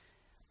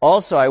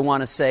 Also, I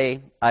want to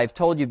say, I've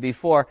told you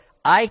before,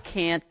 I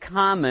can't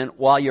comment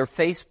while you're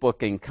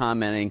Facebooking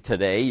commenting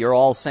today. You're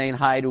all saying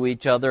hi to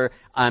each other.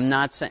 I'm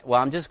not saying,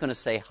 well, I'm just going to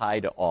say hi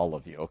to all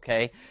of you,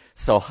 okay?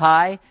 So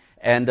hi,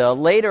 and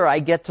later I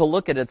get to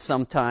look at it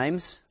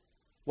sometimes.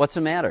 What's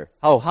the matter?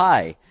 Oh,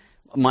 hi.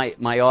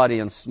 My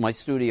audience, my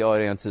studio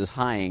audience is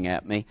hiing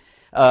at me.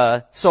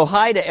 So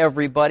hi to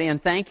everybody,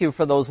 and thank you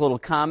for those little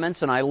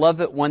comments, and I love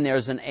it when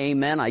there's an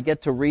amen. I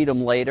get to read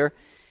them later,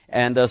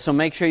 and so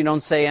make sure you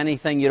don't say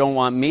anything you don't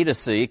want me to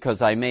see,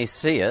 because I may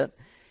see it.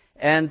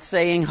 And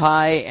saying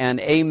hi and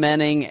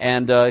amening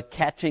and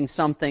catching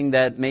something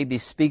that maybe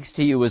speaks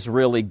to you is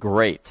really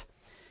great.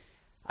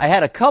 I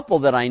had a couple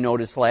that I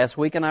noticed last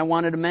week, and I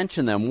wanted to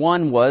mention them.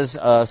 One was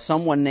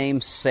someone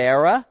named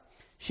Sarah.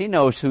 She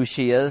knows who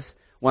she is.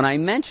 When I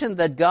mentioned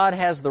that God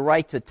has the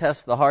right to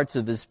test the hearts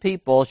of His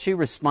people, she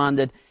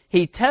responded,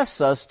 He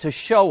tests us to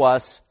show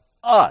us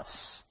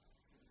us.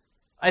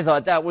 I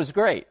thought that was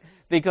great,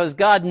 because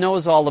God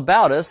knows all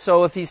about us,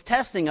 so if He's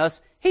testing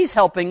us, He's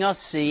helping us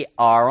see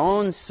our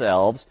own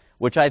selves,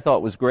 which I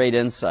thought was great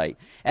insight.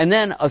 And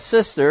then a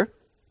sister,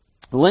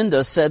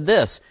 Linda, said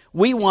this,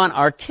 we want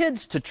our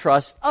kids to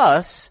trust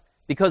us,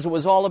 because it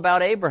was all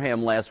about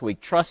Abraham last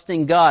week,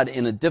 trusting God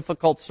in a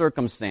difficult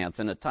circumstance,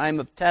 in a time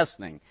of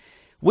testing.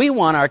 We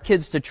want our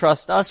kids to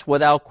trust us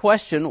without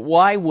question.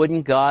 Why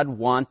wouldn't God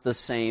want the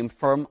same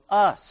from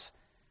us?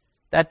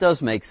 That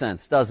does make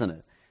sense, doesn't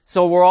it?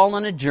 So we're all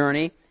on a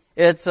journey.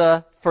 It's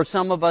for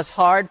some of us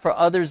hard, for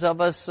others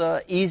of us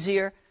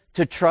easier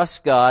to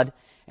trust God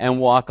and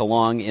walk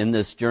along in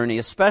this journey,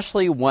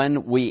 especially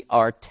when we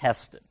are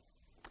tested.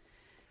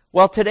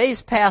 Well,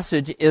 today's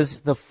passage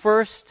is the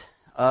first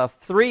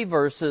 3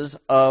 verses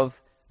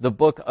of the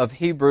book of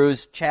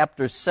Hebrews,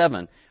 chapter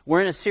 7.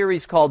 We're in a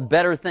series called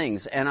Better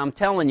Things, and I'm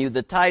telling you,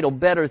 the title,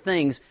 Better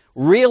Things,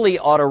 really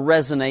ought to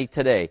resonate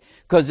today.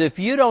 Because if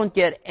you don't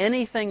get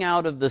anything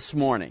out of this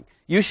morning,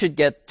 you should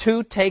get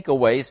 2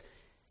 takeaways.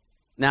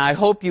 Now, I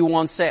hope you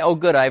won't say, oh,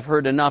 good, I've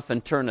heard enough,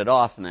 and turn it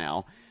off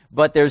now.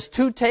 But there's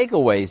 2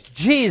 takeaways.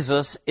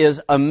 Jesus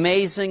is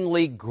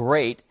amazingly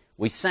great.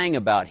 We sang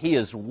about He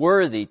is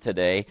worthy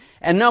today.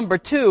 And number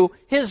 2,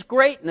 His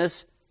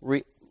greatness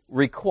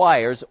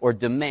requires or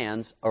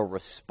demands a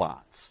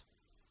response.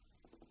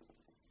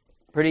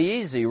 Pretty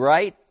easy,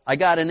 right? I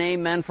got an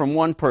amen from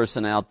one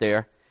person out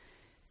there.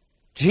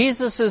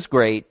 Jesus is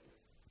great,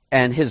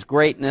 and His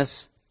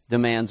greatness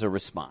demands a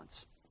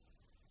response.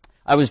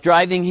 I was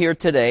driving here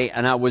today,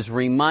 and I was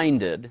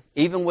reminded,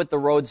 even with the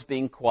roads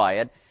being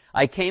quiet,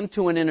 I came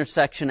to an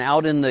intersection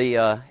out in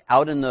the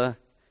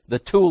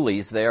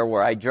Tules there,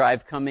 where I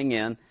drive coming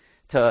in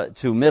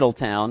to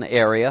Middletown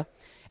area,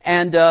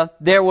 and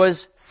there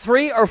was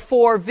 3 or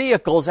 4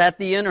 vehicles at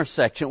the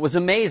intersection. It was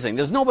amazing.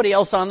 There's nobody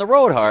else on the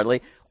road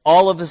hardly.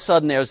 All of a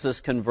sudden, there's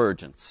this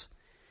convergence.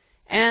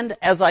 And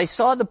as I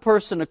saw the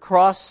person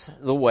across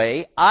the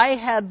way, I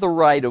had the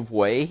right of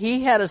way.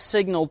 He had a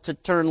signal to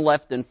turn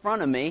left in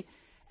front of me,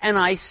 and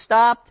I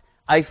stopped.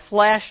 I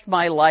flashed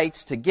my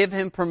lights to give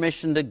him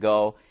permission to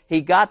go.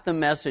 He got the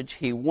message.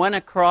 He went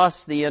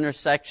across the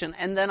intersection,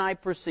 and then I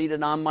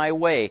proceeded on my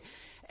way.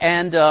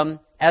 And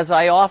as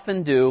I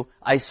often do,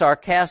 I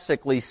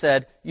sarcastically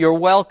said, "You're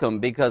welcome,"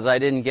 because I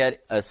didn't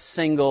get a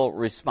single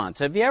response.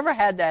 Have you ever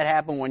had that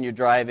happen when you're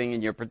driving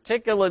and you're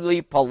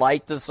particularly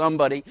polite to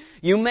somebody?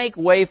 You make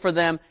way for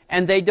them,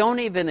 and they don't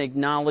even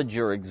acknowledge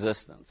your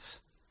existence.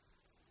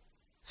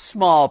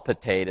 Small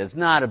potatoes,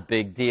 not a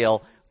big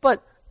deal,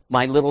 but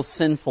my little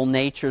sinful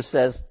nature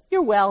says,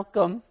 "You're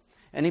welcome."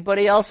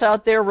 Anybody else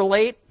out there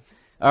relate?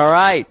 All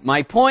right,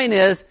 my point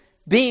is,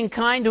 being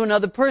kind to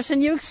another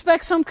person, you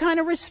expect some kind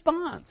of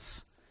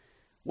response.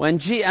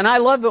 And I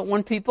love it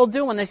when people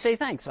do, when they say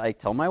thanks. I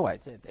tell my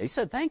wife, they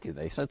said thank you.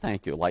 They said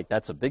thank you. Like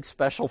that's a big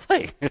special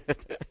thing.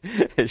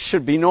 It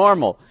should be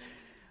normal.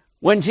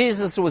 When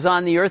Jesus was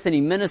on the earth and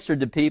he ministered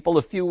to people,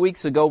 a few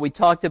weeks ago we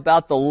talked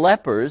about the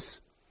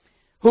lepers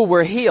who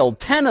were healed.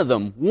 10 of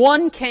them.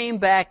 One came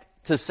back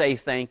to say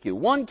thank you.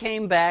 One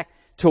came back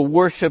to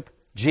worship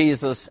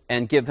Jesus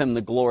and give him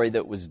the glory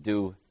that was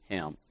due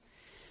him.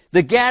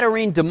 The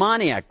Gadarene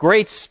demoniac,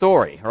 great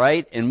story,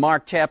 right? In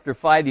Mark chapter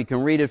 5, you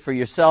can read it for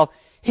yourself.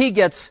 He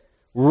gets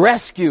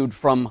rescued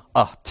from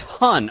a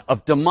ton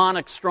of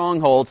demonic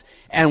strongholds,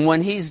 and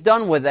when he's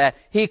done with that,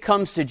 he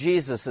comes to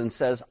Jesus and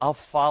says, "I'll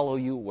follow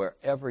you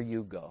wherever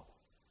you go.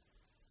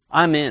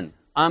 I'm in.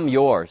 I'm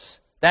yours."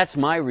 That's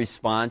my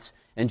response.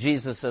 And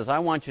Jesus says, "I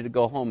want you to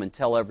go home and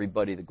tell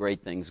everybody the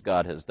great things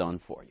God has done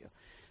for you."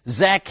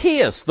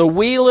 Zacchaeus, the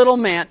wee little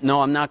man.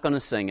 No, I'm not going to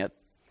sing it.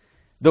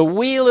 The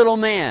wee little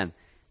man.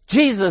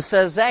 Jesus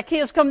says,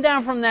 "Zacchaeus, come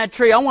down from that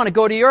tree. I want to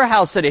go to your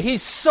house today."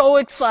 He's so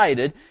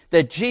excited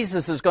that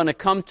Jesus is going to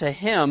come to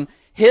him,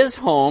 his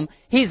home.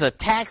 He's a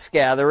tax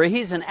gatherer.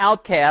 He's an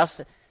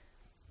outcast.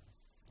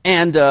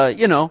 And,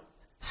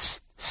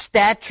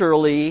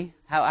 staturally,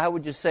 how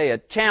would you say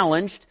it,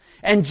 challenged.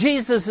 And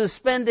Jesus is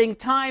spending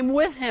time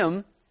with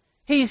him.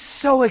 He's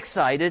so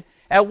excited.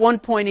 At one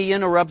point he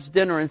interrupts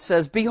dinner and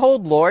says,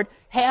 "Behold, Lord,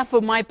 half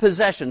of my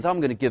possessions I'm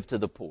going to give to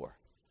the poor."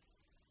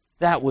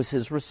 That was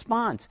his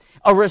response.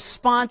 A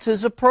response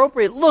is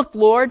appropriate. "Look,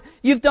 Lord,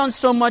 you've done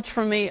so much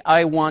for me.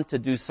 I want to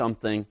do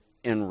something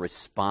in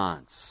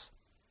response."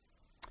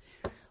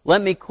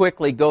 Let me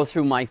quickly go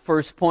through my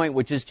first point,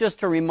 which is just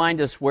to remind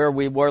us where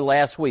we were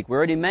last week. We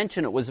already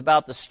mentioned it was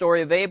about the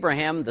story of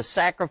Abraham, the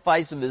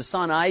sacrifice of his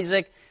son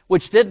Isaac,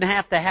 which didn't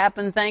have to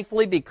happen,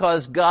 thankfully,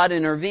 because God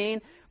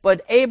intervened.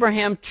 But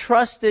Abraham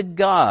trusted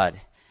God,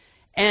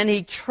 and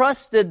he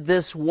trusted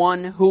this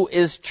one who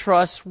is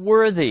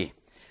trustworthy.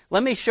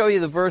 Let me show you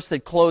the verse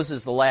that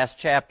closes the last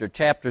chapter,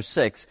 chapter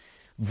 6,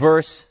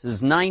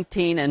 verses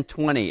 19 and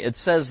 20. It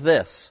says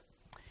this,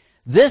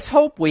 "This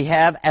hope we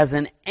have as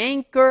an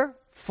anchor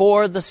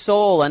for the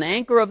soul, an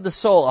anchor of the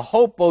soul, a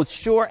hope both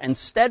sure and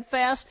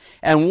steadfast,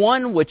 and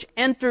one which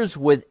enters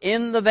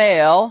within the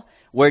veil,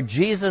 where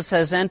Jesus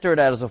has entered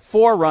as a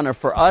forerunner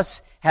for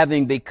us,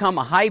 having become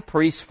a high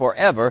priest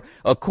forever,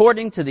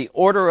 according to the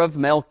order of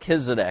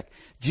Melchizedek."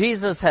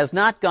 Jesus has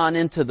not gone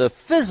into the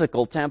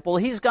physical temple.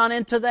 He's gone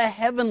into the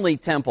heavenly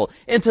temple,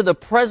 into the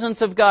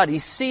presence of God.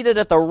 He's seated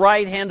at the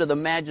right hand of the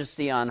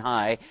Majesty on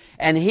high,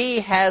 and he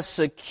has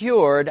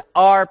secured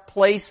our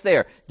place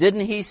there.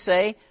 Didn't he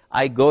say,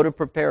 "I go to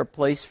prepare a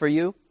place for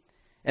you"?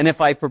 And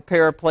if I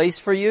prepare a place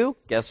for you,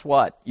 guess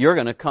what? You're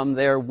going to come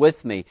there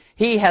with me.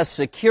 He has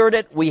secured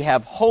it. We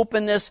have hope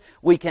in this.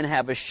 We can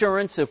have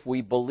assurance if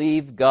we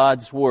believe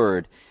God's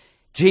word.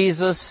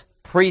 Jesus'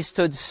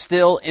 priesthood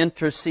still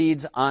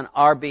intercedes on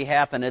our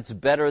behalf, and it's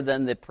better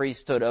than the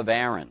priesthood of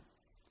Aaron.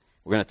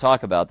 We're going to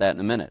talk about that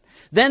in a minute.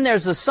 Then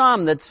there's a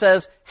psalm that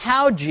says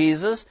how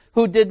Jesus,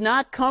 who did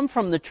not come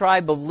from the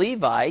tribe of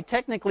Levi,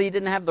 technically he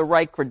didn't have the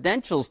right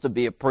credentials to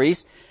be a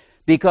priest,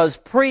 because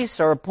priests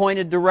are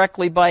appointed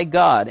directly by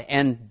God.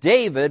 And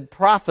David,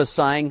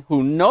 prophesying,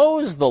 who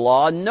knows the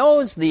law,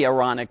 knows the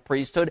Aaronic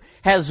priesthood,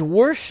 has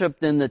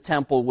worshipped in the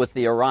temple with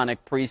the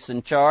Aaronic priests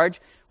in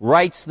charge,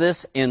 writes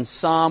this in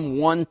Psalm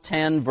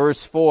 110,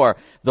 verse 4.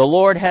 "The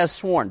Lord has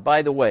sworn."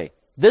 By the way,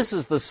 this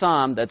is the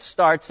psalm that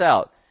starts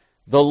out,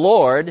 "The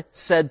Lord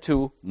said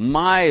to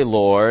my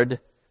Lord,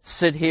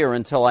 sit here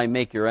until I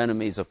make your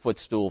enemies a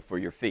footstool for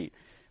your feet."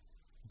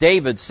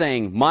 David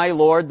saying, "My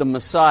Lord, the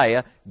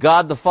Messiah,"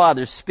 God the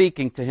Father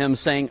speaking to him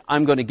saying,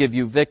 "I'm going to give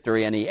you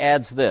victory." And he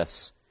adds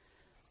this,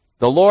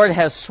 "The Lord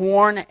has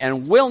sworn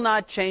and will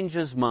not change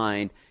his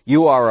mind.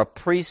 You are a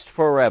priest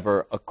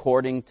forever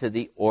according to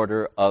the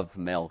order of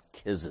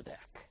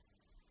Melchizedek."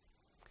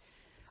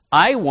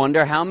 I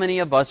wonder how many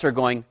of us are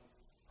going,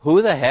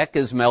 "Who the heck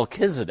is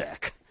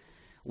Melchizedek?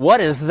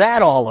 What is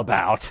that all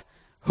about?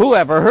 Who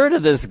ever heard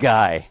of this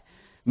guy?"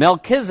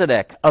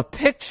 Melchizedek, a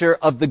picture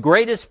of the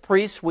greatest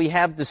priest we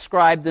have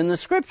described in the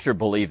Scripture,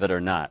 believe it or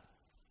not.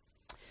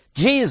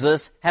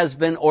 Jesus has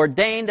been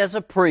ordained as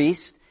a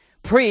priest.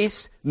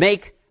 Priests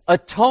make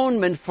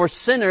atonement for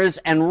sinners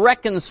and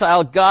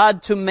reconcile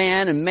God to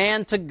man and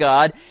man to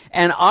God.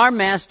 And our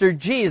Master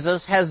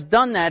Jesus has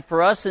done that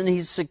for us, and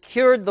He's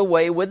secured the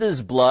way with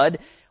His blood.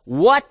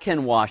 What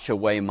can wash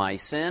away my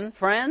sin,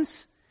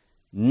 friends?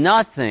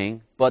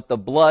 Nothing but the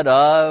blood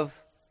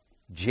of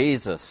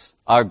Jesus,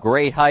 our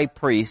great high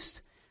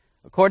priest,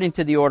 according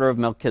to the order of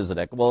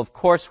Melchizedek. Well, of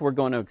course, we're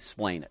going to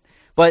explain it.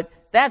 But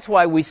that's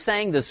why we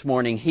sang this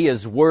morning, He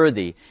is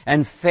worthy,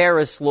 and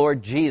fairest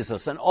Lord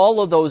Jesus, and all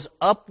of those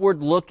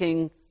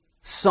upward-looking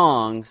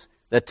songs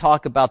that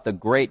talk about the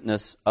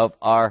greatness of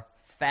our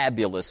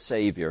fabulous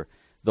Savior,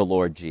 the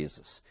Lord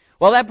Jesus.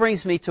 Well, that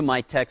brings me to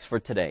my text for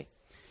today.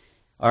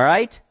 All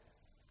right?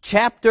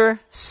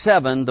 Chapter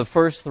 7, the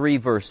first 3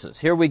 verses.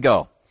 Here we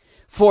go.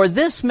 For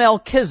this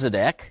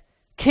Melchizedek,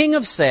 king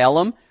of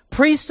Salem,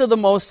 priest of the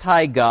Most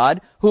High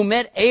God, who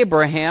met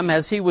Abraham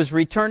as he was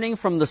returning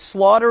from the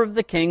slaughter of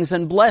the kings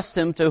and blessed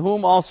him, to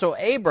whom also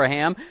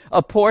Abraham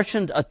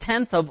apportioned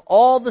 1/10 of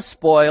all the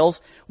spoils,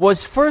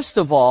 was first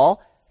of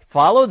all,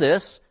 follow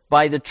this,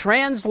 by the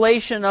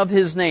translation of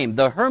his name,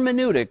 the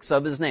hermeneutics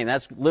of his name,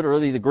 that's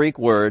literally the Greek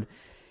word,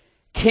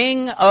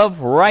 King of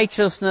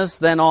righteousness,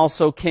 then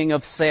also King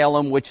of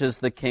Salem, which is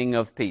the King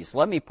of peace.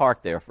 Let me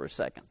park there for a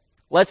second.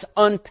 Let's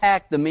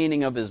unpack the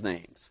meaning of his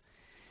names.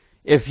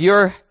 If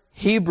your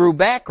Hebrew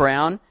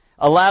background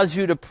allows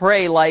you to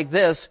pray like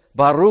this,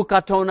 Baruch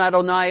Aton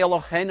Adonai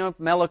Eloheinu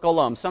melech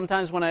olam.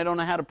 Sometimes when I don't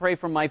know how to pray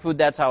for my food,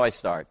 that's how I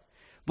start.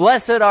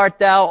 Blessed art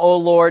thou, O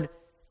Lord,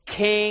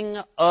 King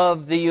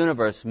of the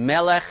universe,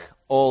 melech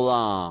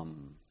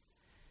olam.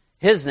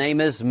 His name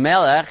is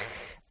Melech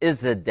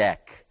Zedek.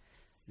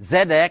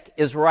 Zedek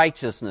is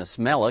righteousness.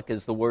 Melech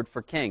is the word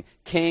for king.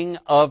 King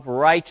of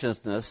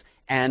righteousness,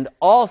 and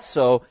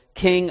also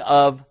King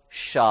of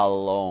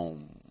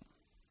Shalom.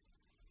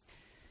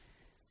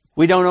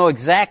 We don't know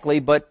exactly,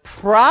 but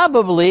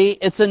probably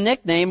it's a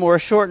nickname or a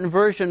shortened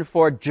version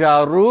for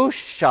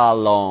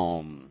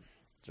Jerusalem.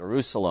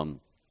 Jerusalem.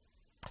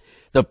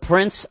 The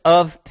Prince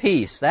of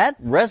Peace. That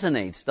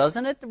resonates,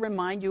 doesn't it, to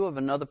remind you of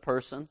another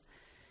person?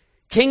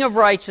 King of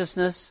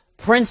righteousness,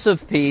 Prince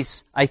of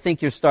Peace. I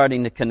think you're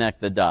starting to connect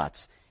the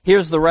dots.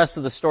 Here's the rest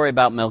of the story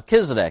about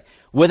Melchizedek.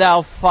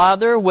 Without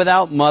father,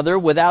 without mother,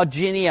 without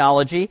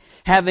genealogy,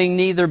 having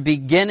neither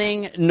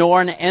beginning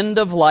nor an end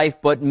of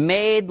life, but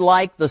made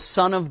like the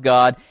Son of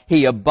God,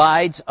 he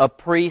abides a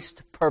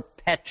priest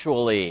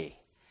perpetually,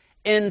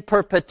 in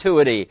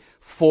perpetuity,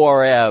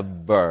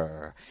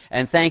 forever.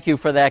 And thank you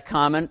for that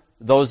comment.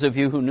 Those of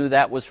you who knew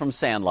that was from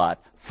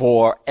Sandlot.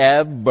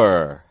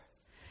 Forever.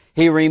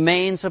 He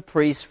remains a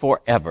priest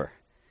forever.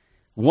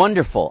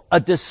 Wonderful. A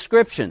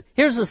description.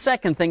 Here's the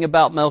second thing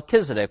about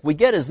Melchizedek. We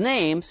get his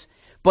names,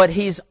 but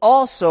he's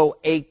also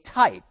a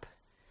type.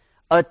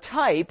 A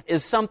type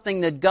is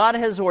something that God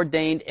has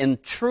ordained in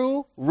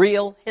true,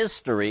 real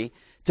history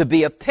to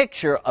be a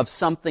picture of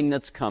something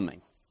that's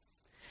coming.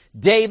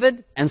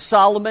 David and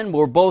Solomon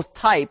were both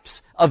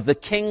types of the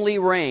kingly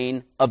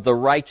reign of the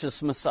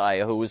righteous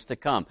Messiah who was to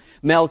come.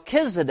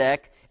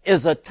 Melchizedek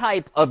is a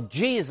type of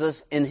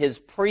Jesus in his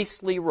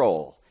priestly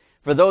role.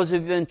 For those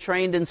who've been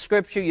trained in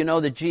Scripture, you know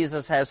that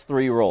Jesus has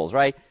 3 roles,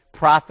 right?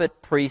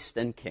 Prophet, priest,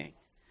 and king.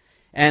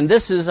 And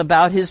this is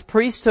about his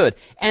priesthood.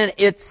 And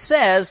it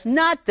says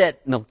not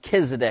that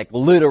Melchizedek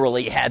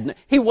literally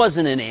he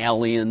wasn't an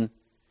alien.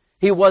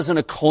 He wasn't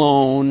a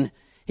clone.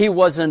 He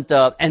wasn't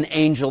an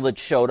angel that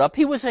showed up.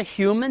 He was a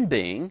human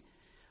being,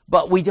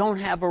 but we don't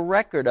have a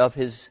record of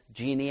his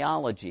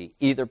genealogy,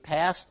 either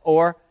past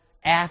or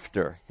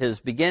after his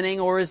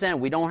beginning or his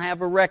end. We don't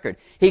have a record.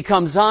 He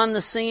comes on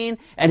the scene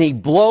and he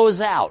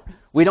blows out.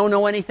 We don't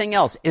know anything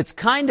else. It's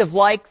kind of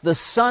like the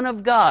Son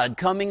of God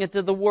coming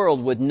into the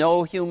world with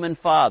no human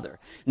father.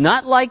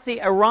 Not like the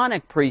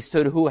Aaronic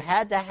priesthood, who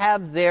had to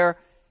have their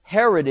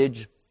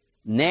heritage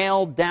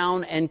nailed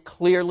down and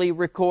clearly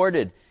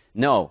recorded.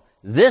 No,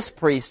 this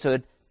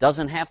priesthood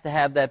doesn't have to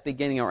have that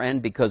beginning or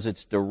end because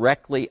it's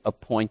directly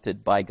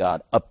appointed by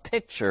God. A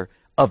picture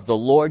of the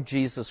Lord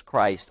Jesus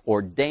Christ,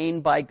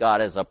 ordained by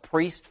God as a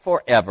priest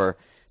forever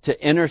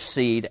to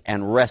intercede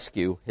and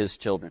rescue his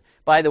children.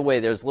 By the way,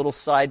 there's little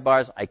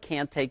sidebars. I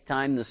can't take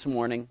time this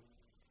morning.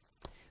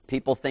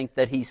 People think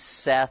that he's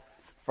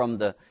Seth from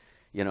the,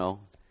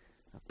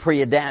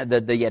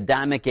 the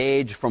Adamic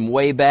age from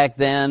way back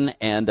then,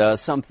 and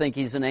some think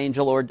he's an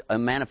angel or a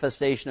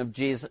manifestation of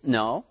Jesus.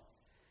 No.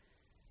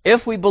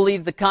 If we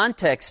believe the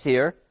context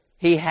here,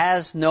 he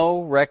has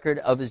no record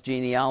of his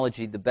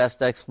genealogy. The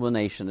best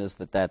explanation is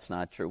that that's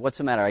not true. What's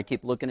the matter? I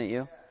keep looking at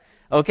you?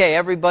 Okay,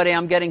 everybody,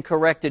 I'm getting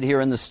corrected here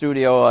in the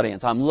studio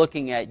audience. I'm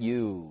looking at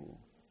you.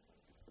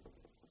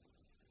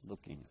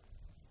 Looking.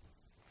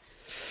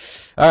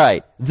 All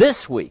right,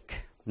 this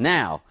week,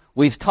 now,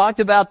 we've talked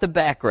about the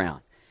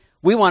background.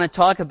 We want to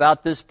talk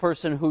about this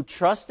person who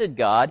trusted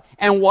God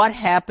and what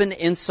happened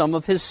in some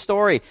of his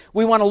story.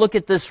 We want to look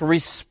at this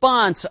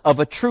response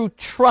of a true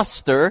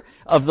truster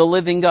of the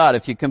living God,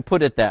 if you can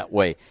put it that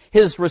way.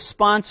 His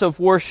response of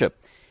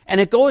worship.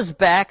 And it goes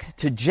back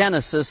to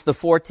Genesis, the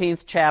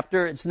 14th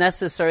chapter. It's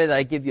necessary that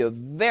I give you a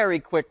very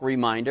quick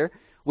reminder.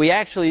 We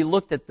actually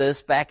looked at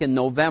this back in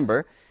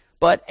November.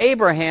 But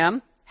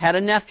Abraham had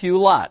a nephew,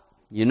 Lot.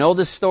 You know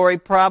the story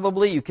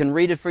probably. You can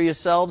read it for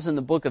yourselves in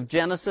the book of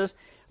Genesis.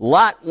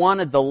 Lot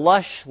wanted the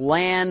lush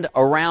land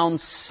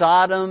around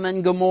Sodom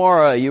and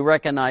Gomorrah. You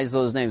recognize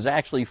those names.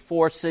 Actually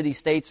 4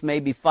 city-states,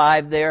 maybe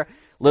 5 there,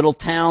 little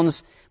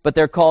towns, but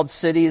they're called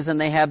cities,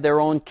 and they have their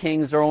own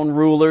kings, their own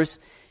rulers.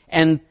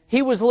 And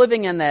he was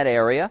living in that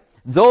area.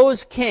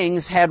 Those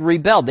kings had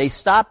rebelled. They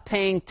stopped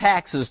paying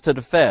taxes to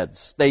the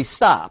feds. They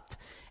stopped.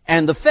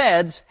 And the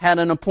feds had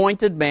an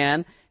appointed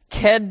man,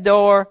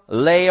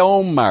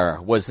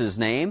 Kedorlaomer was his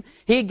name.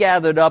 He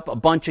gathered up a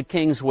bunch of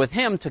kings with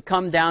him to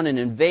come down and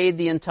invade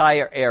the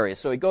entire area.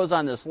 So he goes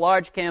on this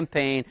large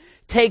campaign,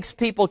 takes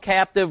people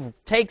captive,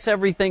 takes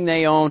everything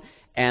they own,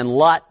 and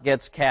Lot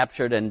gets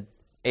captured, and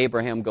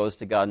Abraham goes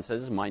to God and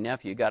says, "This is my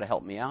nephew, you got to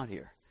help me out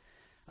here.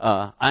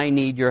 I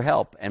need your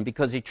help." And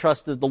because he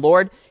trusted the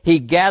Lord, he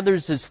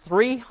gathers his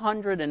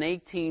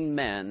 318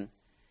 men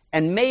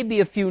and maybe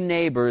a few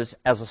neighbors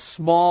as a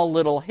small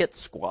little hit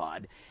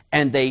squad,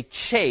 and they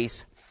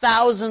chase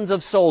thousands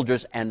of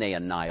soldiers and they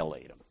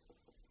annihilate them.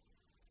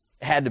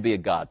 It had to be a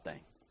God thing.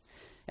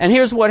 And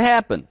here's what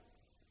happened.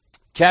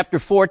 Chapter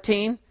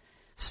 14,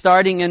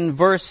 starting in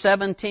verse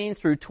 17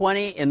 through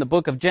 20 in the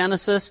book of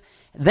Genesis.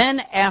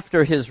 Then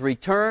after his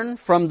return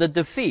from the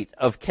defeat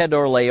of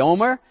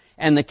Kedorlaomer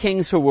and the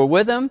kings who were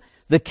with him,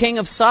 the king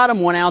of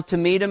Sodom went out to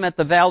meet him at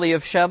the valley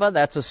of Sheva.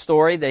 That's a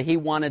story that he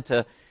wanted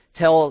to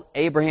tell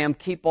Abraham,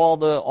 keep all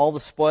the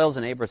spoils,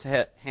 and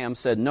Abraham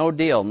said, "No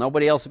deal.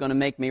 Nobody else is going to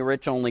make me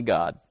rich, only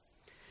God."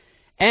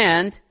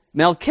 And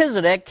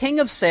Melchizedek,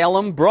 king of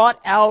Salem, brought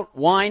out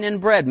wine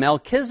and bread.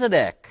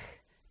 Melchizedek,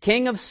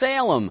 king of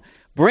Salem,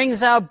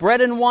 brings out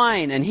bread and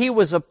wine, and he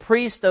was a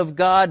priest of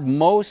God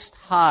Most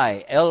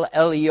High, El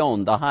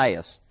Elyon, the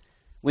highest.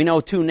 We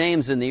know 2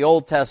 names in the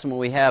Old Testament.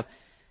 We have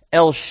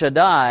El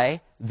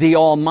Shaddai, the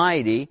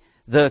Almighty,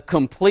 the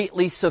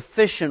completely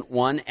sufficient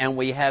one, and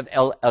we have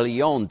El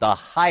Elyon, the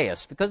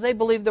highest, because they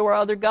believe there were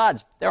other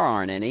gods. There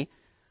aren't any,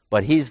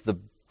 but he's the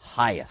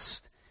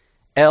highest.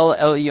 El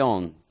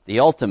Elyon, the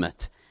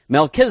ultimate.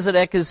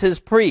 Melchizedek is his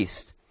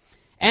priest.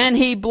 And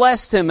he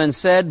blessed him and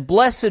said,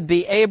 "Blessed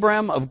be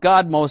Abram of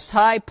God Most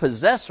High,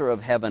 possessor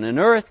of heaven and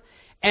earth,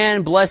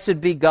 and blessed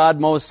be God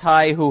Most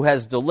High, who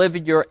has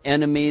delivered your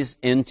enemies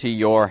into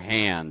your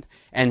hand."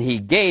 And he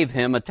gave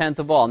him 1/10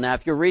 of all. Now,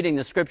 if you're reading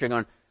the scripture, you're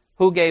going,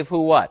 who gave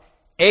who what?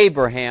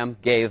 Abraham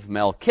gave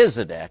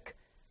Melchizedek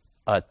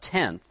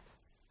 1/10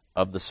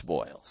 of the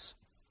spoils.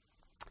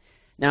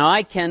 Now,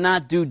 I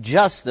cannot do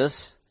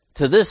justice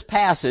to this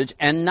passage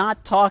and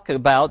not talk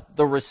about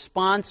the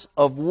response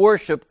of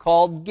worship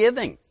called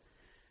giving.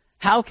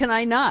 How can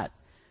I not?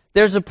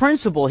 There's a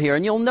principle here,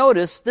 and you'll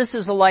notice this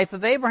is the life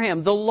of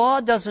Abraham. The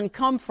law doesn't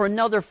come for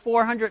another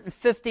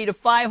 450 to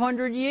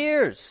 500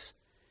 years.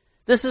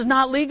 This is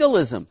not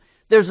legalism.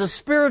 There's a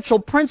spiritual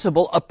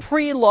principle, a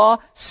pre-law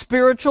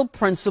spiritual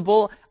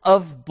principle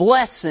of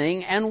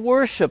blessing and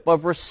worship,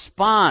 of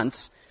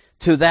response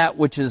to that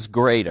which is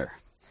greater.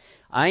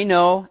 I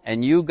know,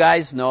 and you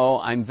guys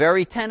know, I'm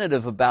very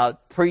tentative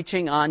about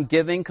preaching on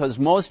giving because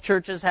most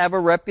churches have a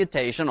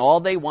reputation. All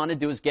they want to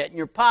do is get in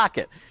your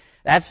pocket.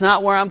 That's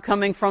not where I'm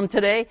coming from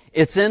today.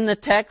 It's in the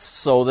text,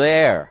 so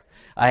there.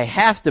 I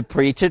have to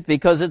preach it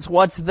because it's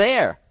what's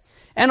there.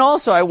 And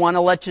also I want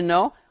to let you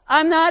know,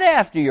 I'm not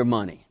after your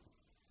money.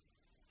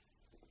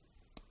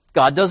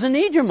 God doesn't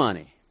need your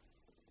money.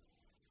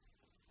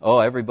 Oh,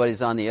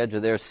 everybody's on the edge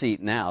of their seat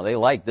now. They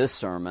like this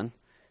sermon.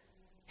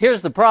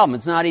 Here's the problem.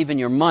 It's not even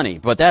your money,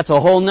 but that's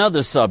a whole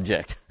nother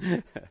subject.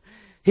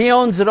 He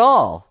owns it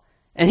all.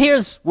 And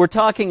we're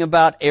talking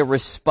about a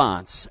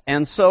response.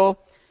 And so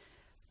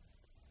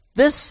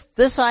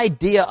this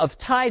idea of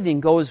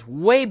tithing goes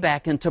way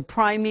back into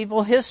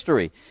primeval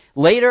history.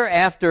 Later,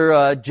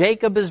 after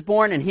Jacob is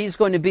born, and he's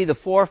going to be the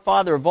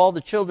forefather of all the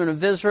children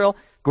of Israel,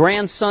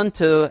 grandson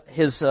to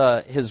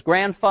his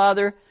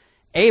grandfather,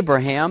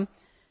 Abraham,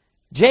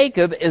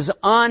 Jacob is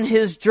on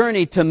his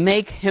journey to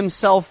make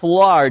himself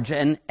large.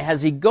 And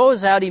as he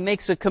goes out, he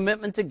makes a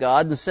commitment to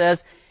God and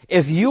says,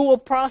 if you will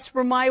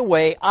prosper my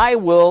way, I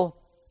will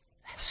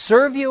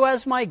serve you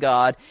as my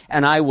God,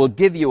 and I will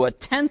give you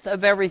 1/10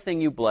 of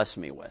everything you bless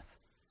me with.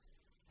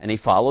 And he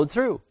followed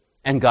through,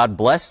 and God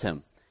blessed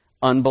him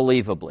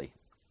unbelievably.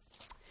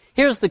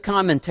 Here's the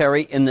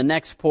commentary in the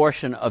next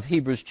portion of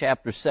Hebrews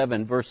chapter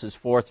 7, verses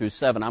 4 through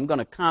 7. I'm going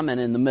to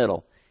comment in the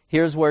middle.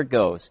 Here's where it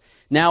goes.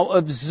 Now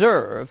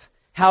observe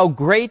how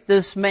great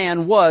this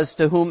man was,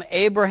 to whom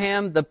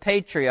Abraham the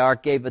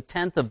patriarch gave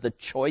 1/10 of the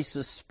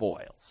choicest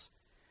spoils.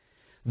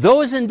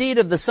 Those indeed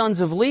of the sons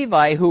of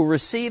Levi who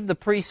receive the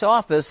priest's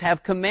office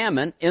have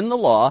commandment in the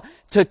law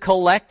to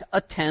collect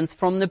 1/10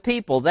 from the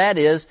people, that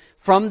is,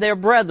 from their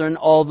brethren,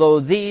 although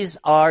these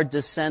are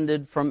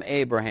descended from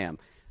Abraham.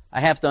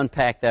 I have to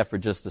unpack that for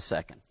just a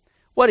second.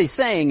 What he's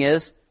saying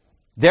is,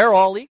 they're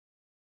all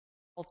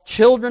equal,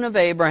 children of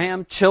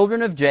Abraham,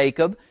 children of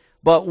Jacob,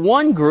 but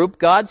one group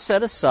God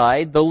set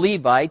aside, the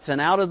Levites, and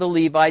out of the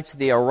Levites,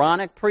 the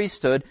Aaronic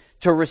priesthood,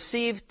 to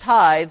receive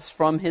tithes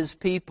from his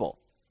people.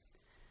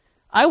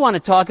 I want to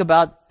talk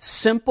about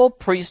simple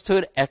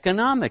priesthood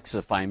economics,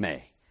 if I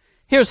may.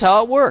 Here's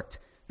how it worked.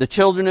 The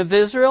children of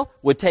Israel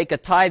would take a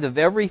tithe of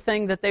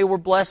everything that they were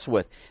blessed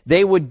with.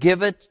 They would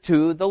give it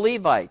to the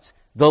Levites.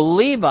 The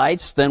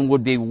Levites then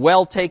would be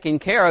well taken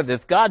care of.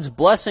 If God's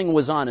blessing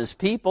was on His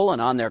people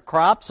and on their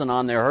crops and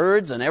on their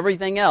herds and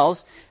everything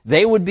else,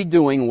 they would be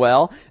doing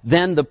well.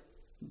 Then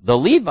the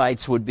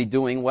Levites would be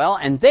doing well,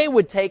 and they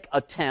would take a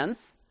tenth,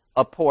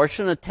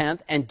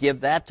 and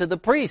give that to the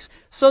priests.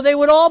 So they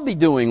would all be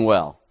doing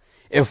well.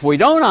 If we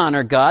don't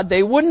honor God,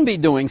 they wouldn't be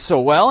doing so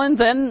well, and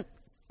then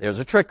there's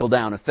a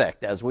trickle-down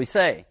effect, as we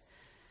say.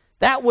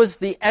 That was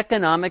the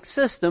economic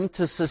system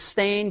to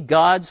sustain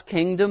God's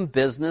kingdom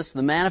business,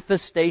 the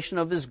manifestation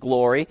of His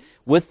glory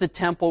with the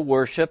temple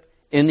worship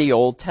in the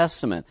Old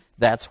Testament.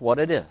 That's what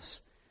it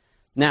is.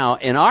 Now,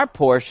 in our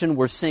portion,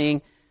 we're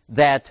seeing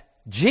that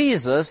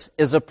Jesus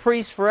is a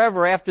priest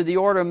forever after the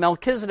order of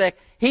Melchizedek.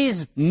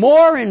 He's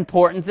more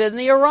important than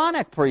the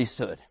Aaronic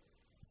priesthood.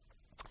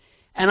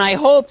 And I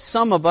hope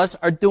some of us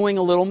are doing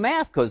a little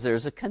math because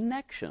there's a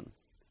connection.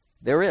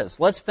 There is.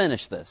 Let's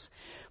finish this.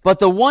 But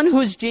the one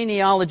whose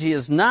genealogy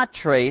is not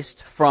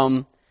traced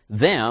from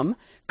them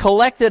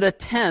collected a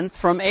tenth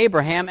from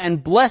Abraham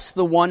and blessed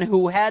the one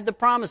who had the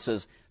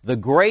promises, the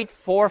great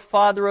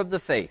forefather of the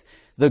faith,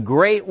 the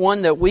great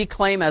one that we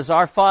claim as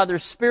our father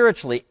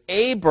spiritually.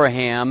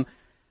 Abraham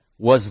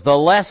was the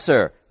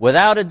lesser.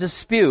 Without a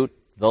dispute,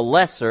 the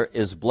lesser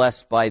is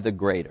blessed by the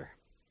greater.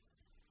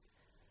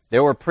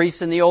 There were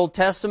priests in the Old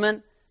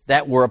Testament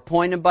that were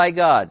appointed by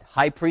God.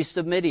 High priest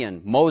of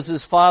Midian,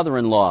 Moses'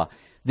 father-in-law.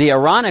 The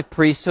Aaronic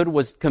priesthood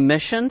was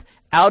commissioned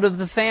out of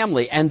the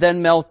family. And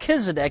then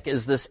Melchizedek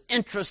is this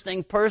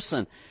interesting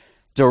person,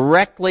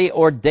 directly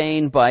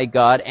ordained by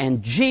God.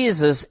 And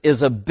Jesus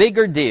is a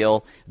bigger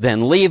deal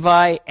than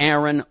Levi,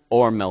 Aaron,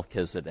 or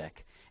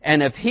Melchizedek.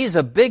 And if he's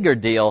a bigger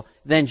deal,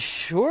 then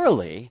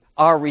surely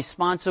our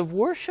responsive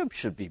worship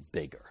should be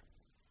bigger.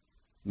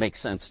 Makes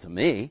sense to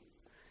me.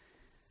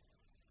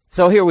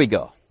 So here we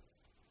go.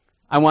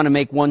 I want to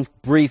make one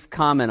brief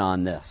comment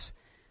on this.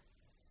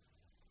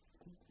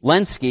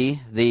 Lenski,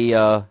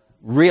 the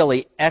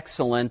really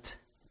excellent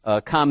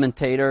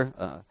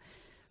commentator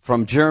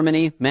from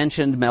Germany,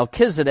 mentioned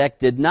Melchizedek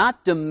did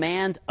not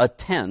demand a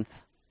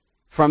tenth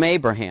from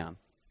Abraham.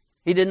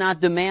 He did not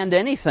demand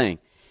anything.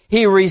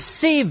 He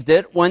received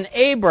it when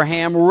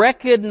Abraham,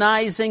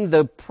 recognizing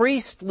the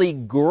priestly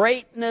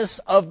greatness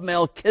of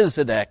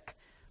Melchizedek,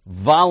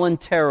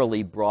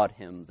 voluntarily brought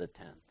him the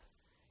tenth.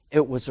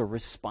 It was a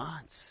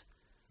response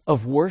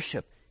of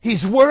worship.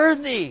 He's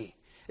worthy.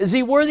 Is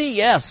he worthy?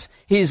 Yes,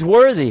 he's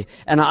worthy.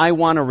 And I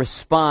want to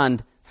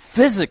respond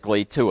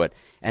physically to it.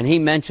 And he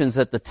mentions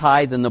that the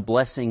tithe and the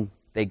blessing,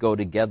 they go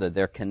together.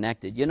 They're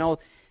connected. You know,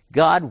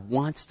 God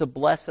wants to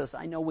bless us.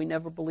 I know we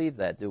never believe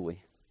that, do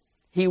we?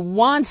 He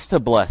wants to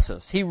bless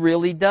us. He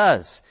really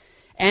does.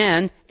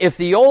 And if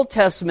the Old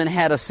Testament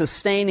had a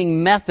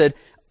sustaining method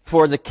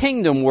for the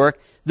kingdom work,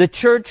 the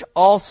church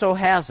also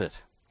has it.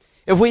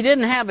 If we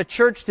didn't have a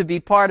church to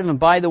be part of, and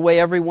by the way,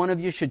 every one of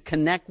you should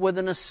connect with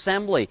an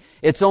assembly.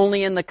 It's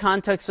only in the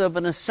context of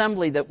an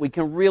assembly that we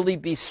can really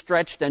be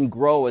stretched and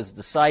grow as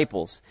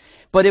disciples.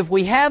 But if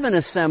we have an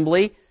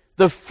assembly,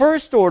 the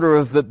first order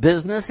of the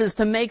business is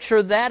to make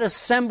sure that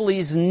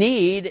assembly's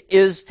need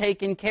is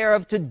taken care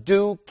of to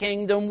do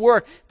kingdom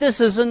work.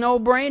 This is a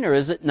no-brainer,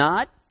 is it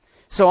not?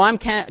 So I'm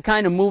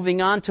kind of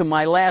moving on to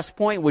my last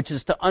point, which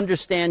is to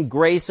understand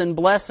grace and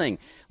blessing.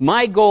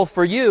 My goal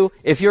for you,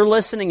 if you're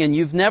listening and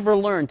you've never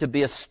learned to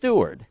be a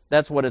steward,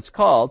 that's what it's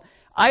called,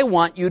 I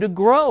want you to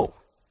grow.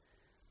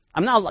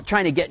 I'm not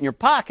trying to get in your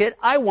pocket.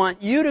 I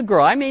want you to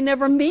grow. I may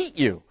never meet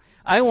you.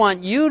 I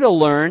want you to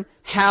learn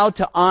how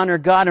to honor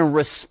God and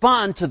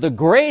respond to the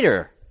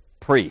greater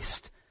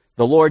priest,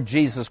 the Lord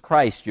Jesus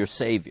Christ, your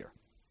Savior.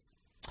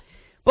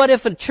 But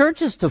if a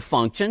church is to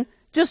function,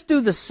 just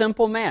do the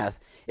simple math.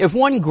 If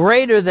one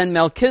greater than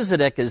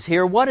Melchizedek is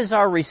here, what is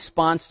our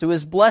response to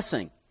his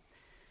blessing?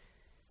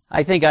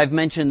 I think I've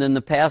mentioned in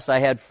the past, I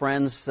had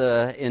friends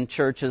in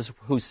churches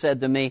who said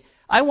to me,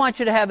 I want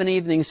you to have an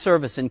evening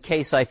service in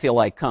case I feel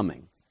like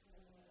coming.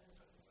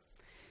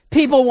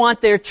 People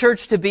want their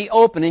church to be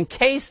open in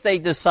case they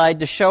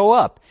decide to show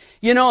up.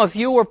 You know, if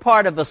you were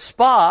part of a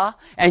spa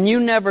and you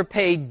never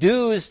paid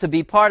dues to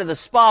be part of the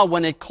spa,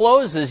 when it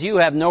closes, you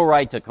have no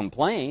right to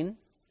complain.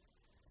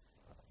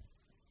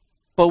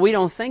 But we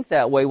don't think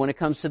that way when it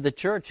comes to the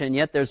church, and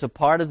yet there's a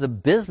part of the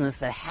business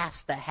that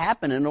has to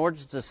happen in order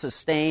to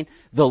sustain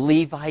the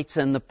Levites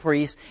and the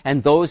priests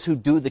and those who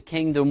do the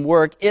kingdom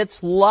work.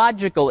 It's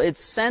logical.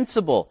 It's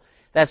sensible.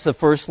 That's the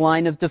first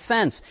line of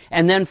defense.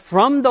 And then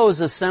from those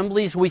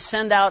assemblies, we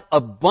send out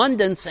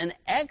abundance and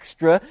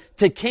extra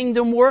to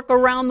kingdom work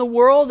around the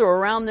world or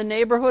around the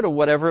neighborhood or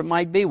whatever it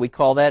might be. We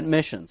call that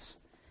missions.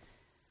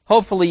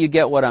 Hopefully you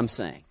get what I'm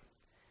saying.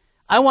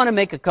 I want to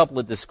make a couple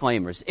of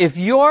disclaimers. If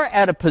you're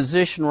at a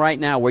position right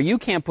now where you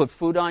can't put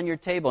food on your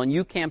table and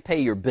you can't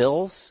pay your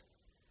bills,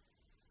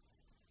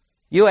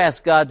 You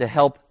ask God to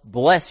help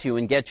bless you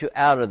and get you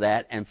out of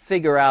that and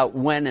figure out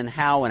when and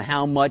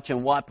how much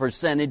and what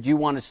percentage you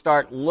want to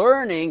start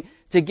learning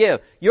to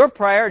give. Your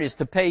priority is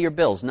to pay your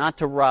bills, not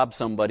to rob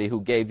somebody who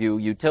gave you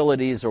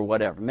utilities or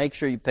whatever. Make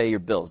sure you pay your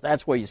bills.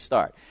 That's where you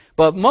start.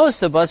 But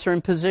most of us are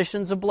in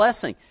positions of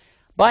blessing.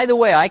 By the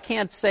way, I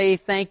can't say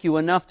thank you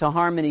enough to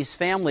Harmony's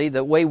family,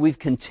 the way we've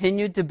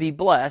continued to be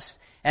blessed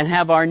and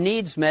have our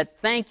needs met.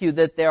 Thank you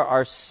that there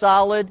are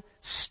solid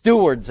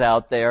stewards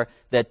out there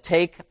that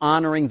take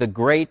honoring the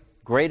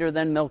greater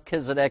than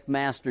Melchizedek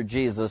Master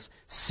Jesus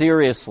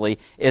seriously.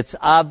 It's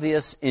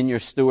obvious in your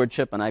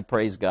stewardship, and I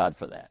praise God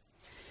for that.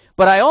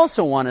 But I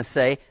also want to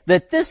say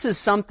that this is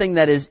something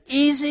that is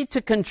easy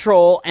to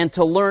control and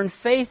to learn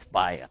faith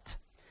by it.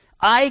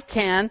 I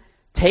can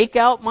take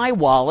out my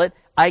wallet,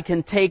 I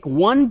can take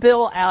one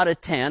bill out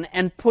of 10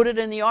 and put it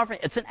in the offering.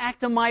 It's an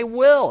act of my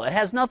will. It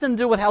has nothing to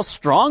do with how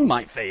strong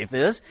my faith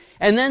is.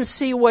 And then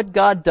see what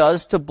God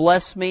does to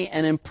bless me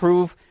and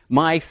improve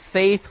my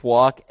faith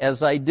walk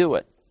as I do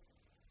it.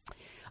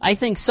 I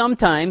think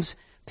sometimes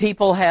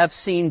people have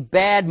seen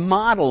bad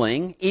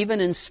modeling,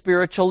 even in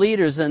spiritual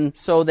leaders, and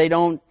so they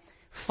don't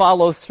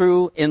follow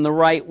through in the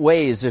right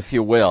ways, if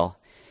you will.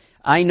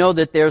 I know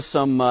that there's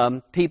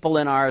some people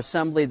in our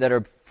assembly that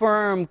are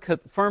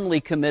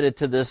firmly committed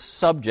to this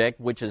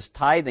subject, which is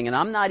tithing. And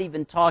I'm not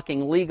even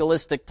talking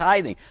legalistic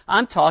tithing.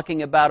 I'm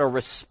talking about a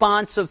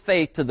response of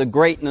faith to the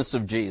greatness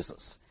of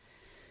Jesus.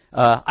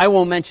 I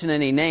won't mention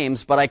any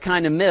names, but I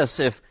kind of miss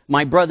if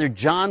my brother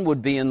John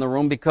would be in the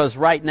room, because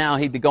right now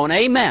he'd be going,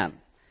 amen.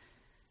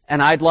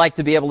 And I'd like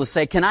to be able to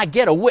say, can I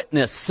get a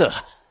witness?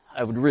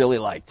 I would really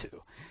like to.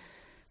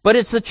 But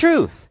it's the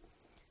truth.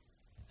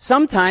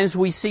 Sometimes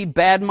we see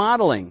bad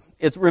modeling.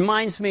 It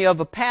reminds me of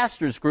a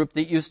pastor's group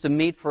that used to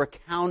meet for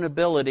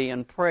accountability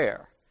and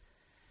prayer.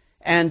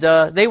 And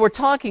they were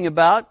talking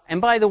about, and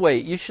by the way,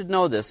 you should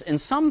know this, in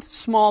some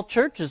small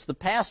churches, the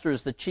pastor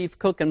is the chief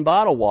cook and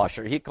bottle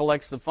washer. He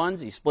collects the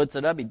funds, he splits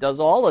it up, he does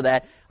all of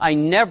that. I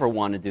never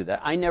want to do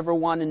that. I never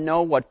want to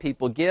know what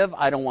people give.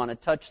 I don't want to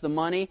touch the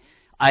money.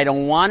 I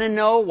don't want to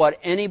know what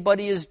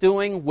anybody is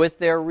doing with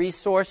their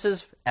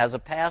resources as a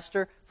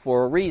pastor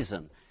for a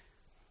reason.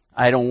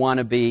 I don't want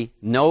to be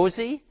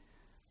nosy.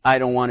 I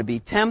don't want to be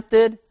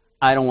tempted.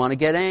 I don't want to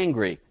get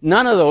angry.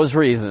 None of those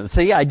reasons.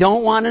 See, I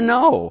don't want to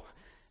know.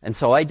 And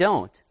so I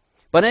don't.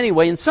 But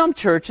anyway, in some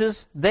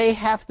churches, they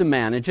have to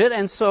manage it.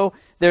 And so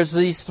there's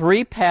these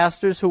three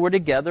pastors who were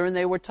together, and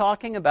they were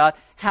talking about,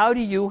 how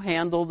do you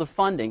handle the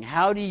funding?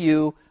 How do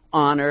you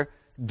honor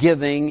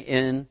giving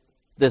in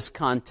this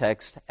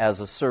context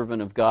as a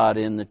servant of God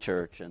in the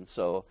church? And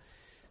so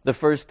the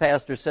first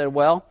pastor said,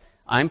 well,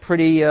 I'm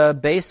pretty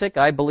basic.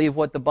 I believe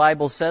what the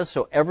Bible says,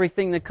 so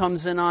everything that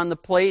comes in on the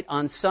plate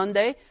on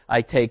Sunday,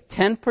 I take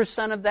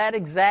 10% of that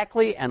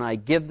exactly, and I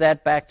give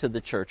that back to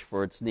the church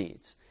for its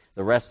needs.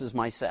 The rest is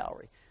my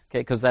salary, okay,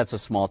 because that's a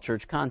small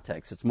church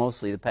context. It's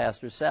mostly the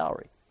pastor's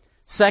salary.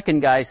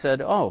 Second guy said,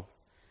 oh,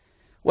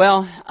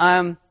 well,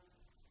 I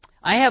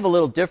have a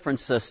little different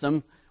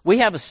system. We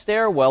have a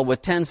stairwell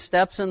with 10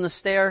 steps in the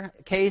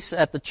staircase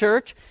at the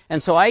church,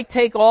 and so I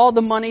take all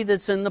the money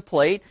that's in the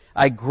plate,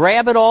 I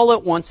grab it all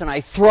at once, and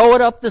I throw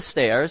it up the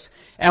stairs,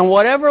 and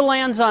whatever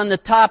lands on the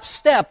top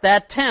step,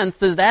 that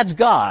 10th, that's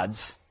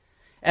God's,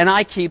 and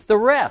I keep the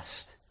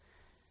rest.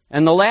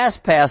 And the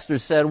last pastor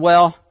said,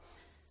 well,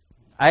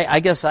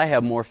 I guess I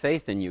have more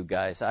faith in you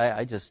guys.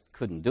 I just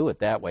couldn't do it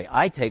that way.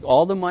 I take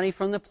all the money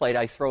from the plate,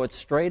 I throw it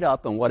straight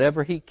up, and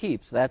whatever he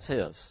keeps, that's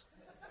his.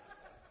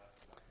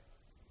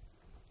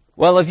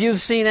 Well, if you've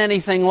seen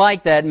anything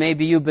like that,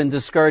 maybe you've been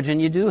discouraged and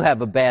you do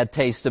have a bad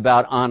taste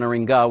about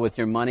honoring God with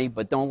your money,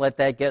 but don't let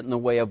that get in the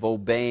way of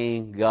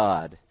obeying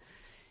God.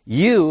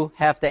 You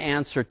have to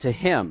answer to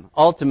Him,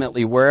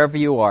 ultimately, wherever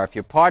you are. If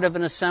you're part of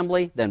an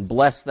assembly, then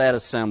bless that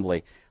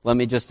assembly. Let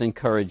me just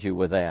encourage you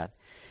with that.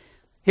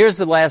 Here's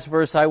the last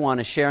verse I want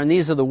to share, and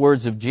these are the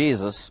words of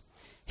Jesus.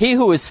 He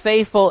who is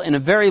faithful in a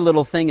very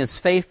little thing is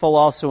faithful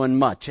also in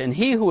much. And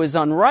he who is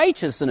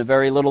unrighteous in a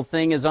very little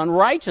thing is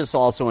unrighteous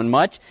also in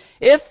much.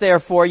 If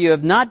therefore you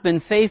have not been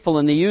faithful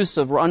in the use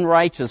of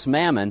unrighteous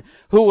mammon,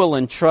 who will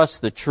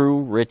entrust the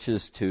true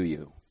riches to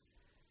you?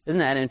 Isn't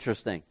that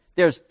interesting?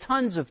 There's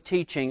tons of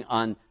teaching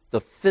on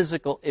the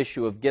physical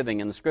issue of giving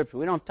in the Scripture.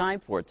 We don't have time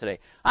for it today.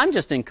 I'm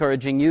just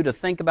encouraging you to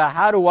think about,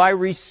 how do I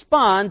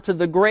respond to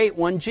the great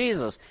one,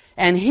 Jesus?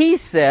 And He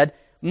said,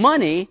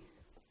 money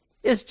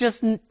is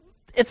just...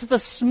 it's the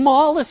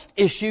smallest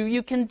issue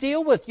you can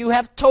deal with. You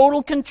have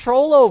total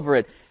control over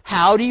it.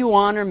 How do you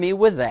honor me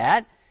with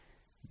that?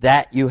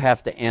 That you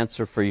have to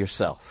answer for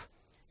yourself.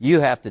 You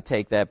have to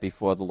take that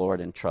before the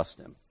Lord and trust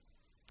Him.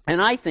 And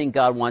I think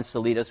God wants to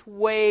lead us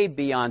way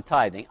beyond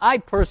tithing. I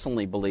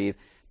personally believe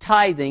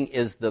tithing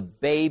is the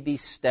baby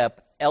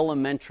step,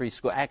 elementary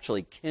school,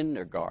 actually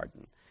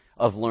kindergarten,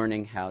 of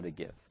learning how to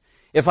give.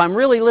 If I'm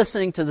really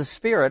listening to the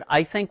Spirit,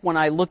 I think when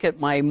I look at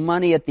my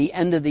money at the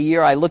end of the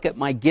year, I look at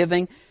my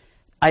giving,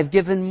 I've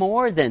given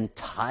more than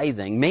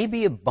tithing,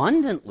 maybe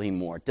abundantly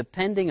more,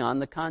 depending on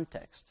the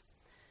context.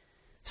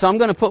 So I'm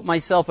going to put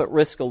myself at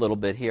risk a little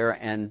bit here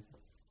and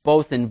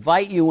both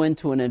invite you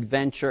into an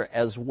adventure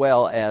as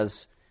well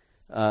as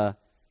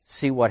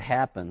see what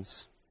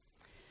happens.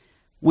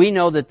 We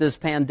know that this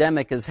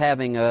pandemic is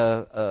having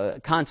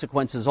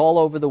consequences all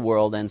over the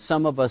world, and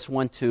some of us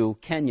went to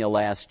Kenya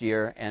last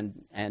year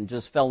and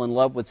just fell in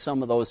love with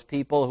some of those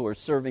people who are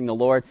serving the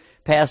Lord.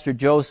 Pastor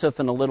Joseph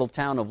in a little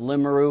town of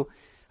Limeru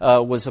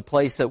was a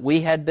place that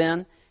we had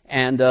been,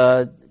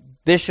 and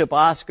Bishop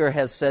Oscar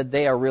has said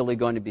they are really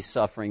going to be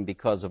suffering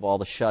because of all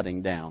the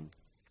shutting down.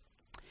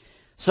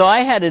 So I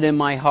had it in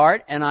my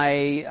heart, and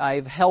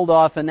I've held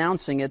off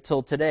announcing it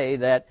till today,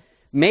 that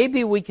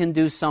maybe we can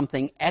do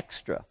something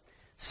extra.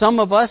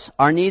 Some of us,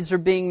 our needs are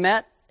being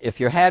met.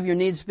 If you have your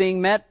needs being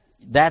met,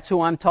 that's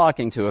who I'm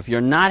talking to. If you're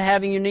not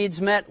having your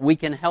needs met, we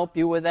can help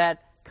you with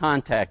that.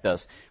 Contact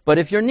us. But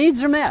if your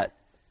needs are met,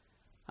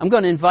 I'm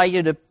going to invite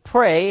you to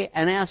pray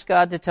and ask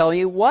God to tell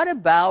you, what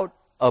about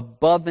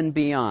above and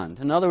beyond?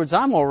 In other words,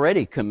 I'm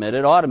already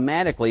committed.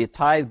 Automatically, a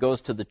tithe goes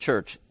to the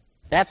church.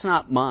 That's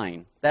not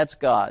mine. That's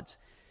God's.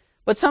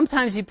 But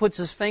sometimes He puts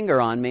His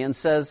finger on me and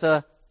says,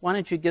 why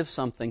don't you give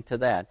something to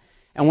that?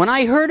 And when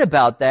I heard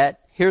about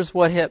that, here's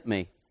what hit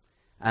me.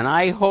 And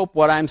I hope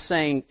what I'm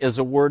saying is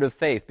a word of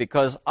faith,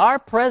 because our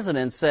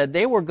president said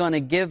they were going to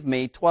give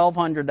me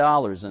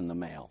 $1,200 in the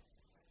mail.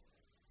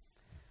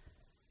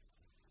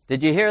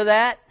 Did you hear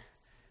that?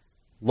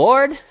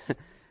 Lord,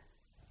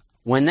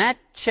 when that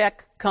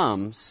check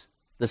comes,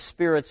 the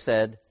Spirit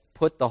said,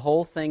 put the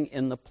whole thing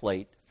in the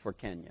plate for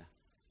Kenya.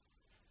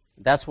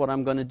 That's what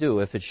I'm going to do.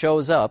 If it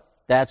shows up,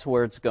 that's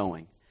where it's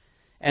going.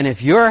 And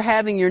if you're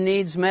having your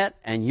needs met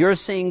and you're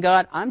seeing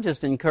God, I'm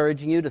just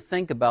encouraging you to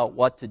think about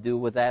what to do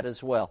with that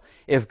as well.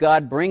 If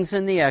God brings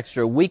in the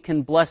extra, we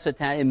can bless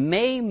it. It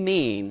may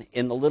mean,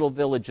 in the little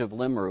village of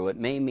Limeru, it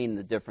may mean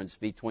the difference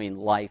between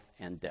life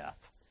and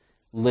death.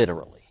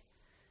 Literally.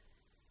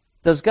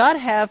 Does God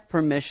have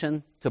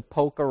permission to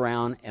poke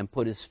around and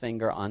put His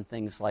finger on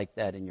things like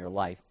that in your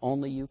life?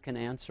 Only you can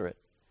answer it.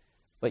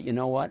 But you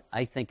know what?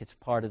 I think it's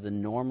part of the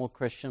normal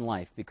Christian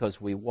life, because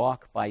we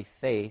walk by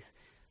faith,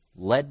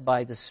 led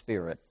by the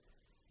Spirit,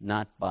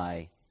 not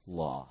by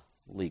law,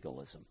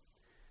 legalism.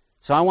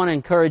 So I want to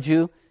encourage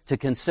you to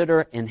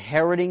consider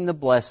inheriting the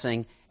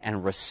blessing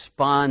and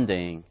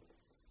responding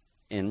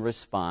in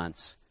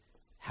response,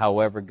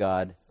 however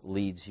God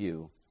leads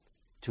you,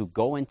 to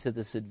go into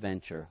this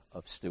adventure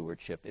of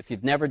stewardship. If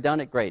you've never done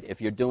it, great.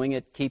 If you're doing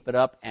it, keep it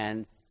up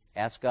and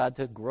ask God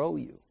to grow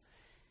you.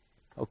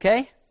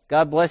 Okay?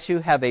 God bless you.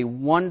 Have a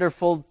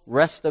wonderful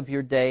rest of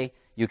your day.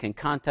 You can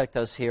contact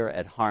us here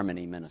at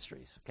Harmony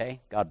Ministries. Okay?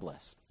 God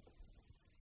bless.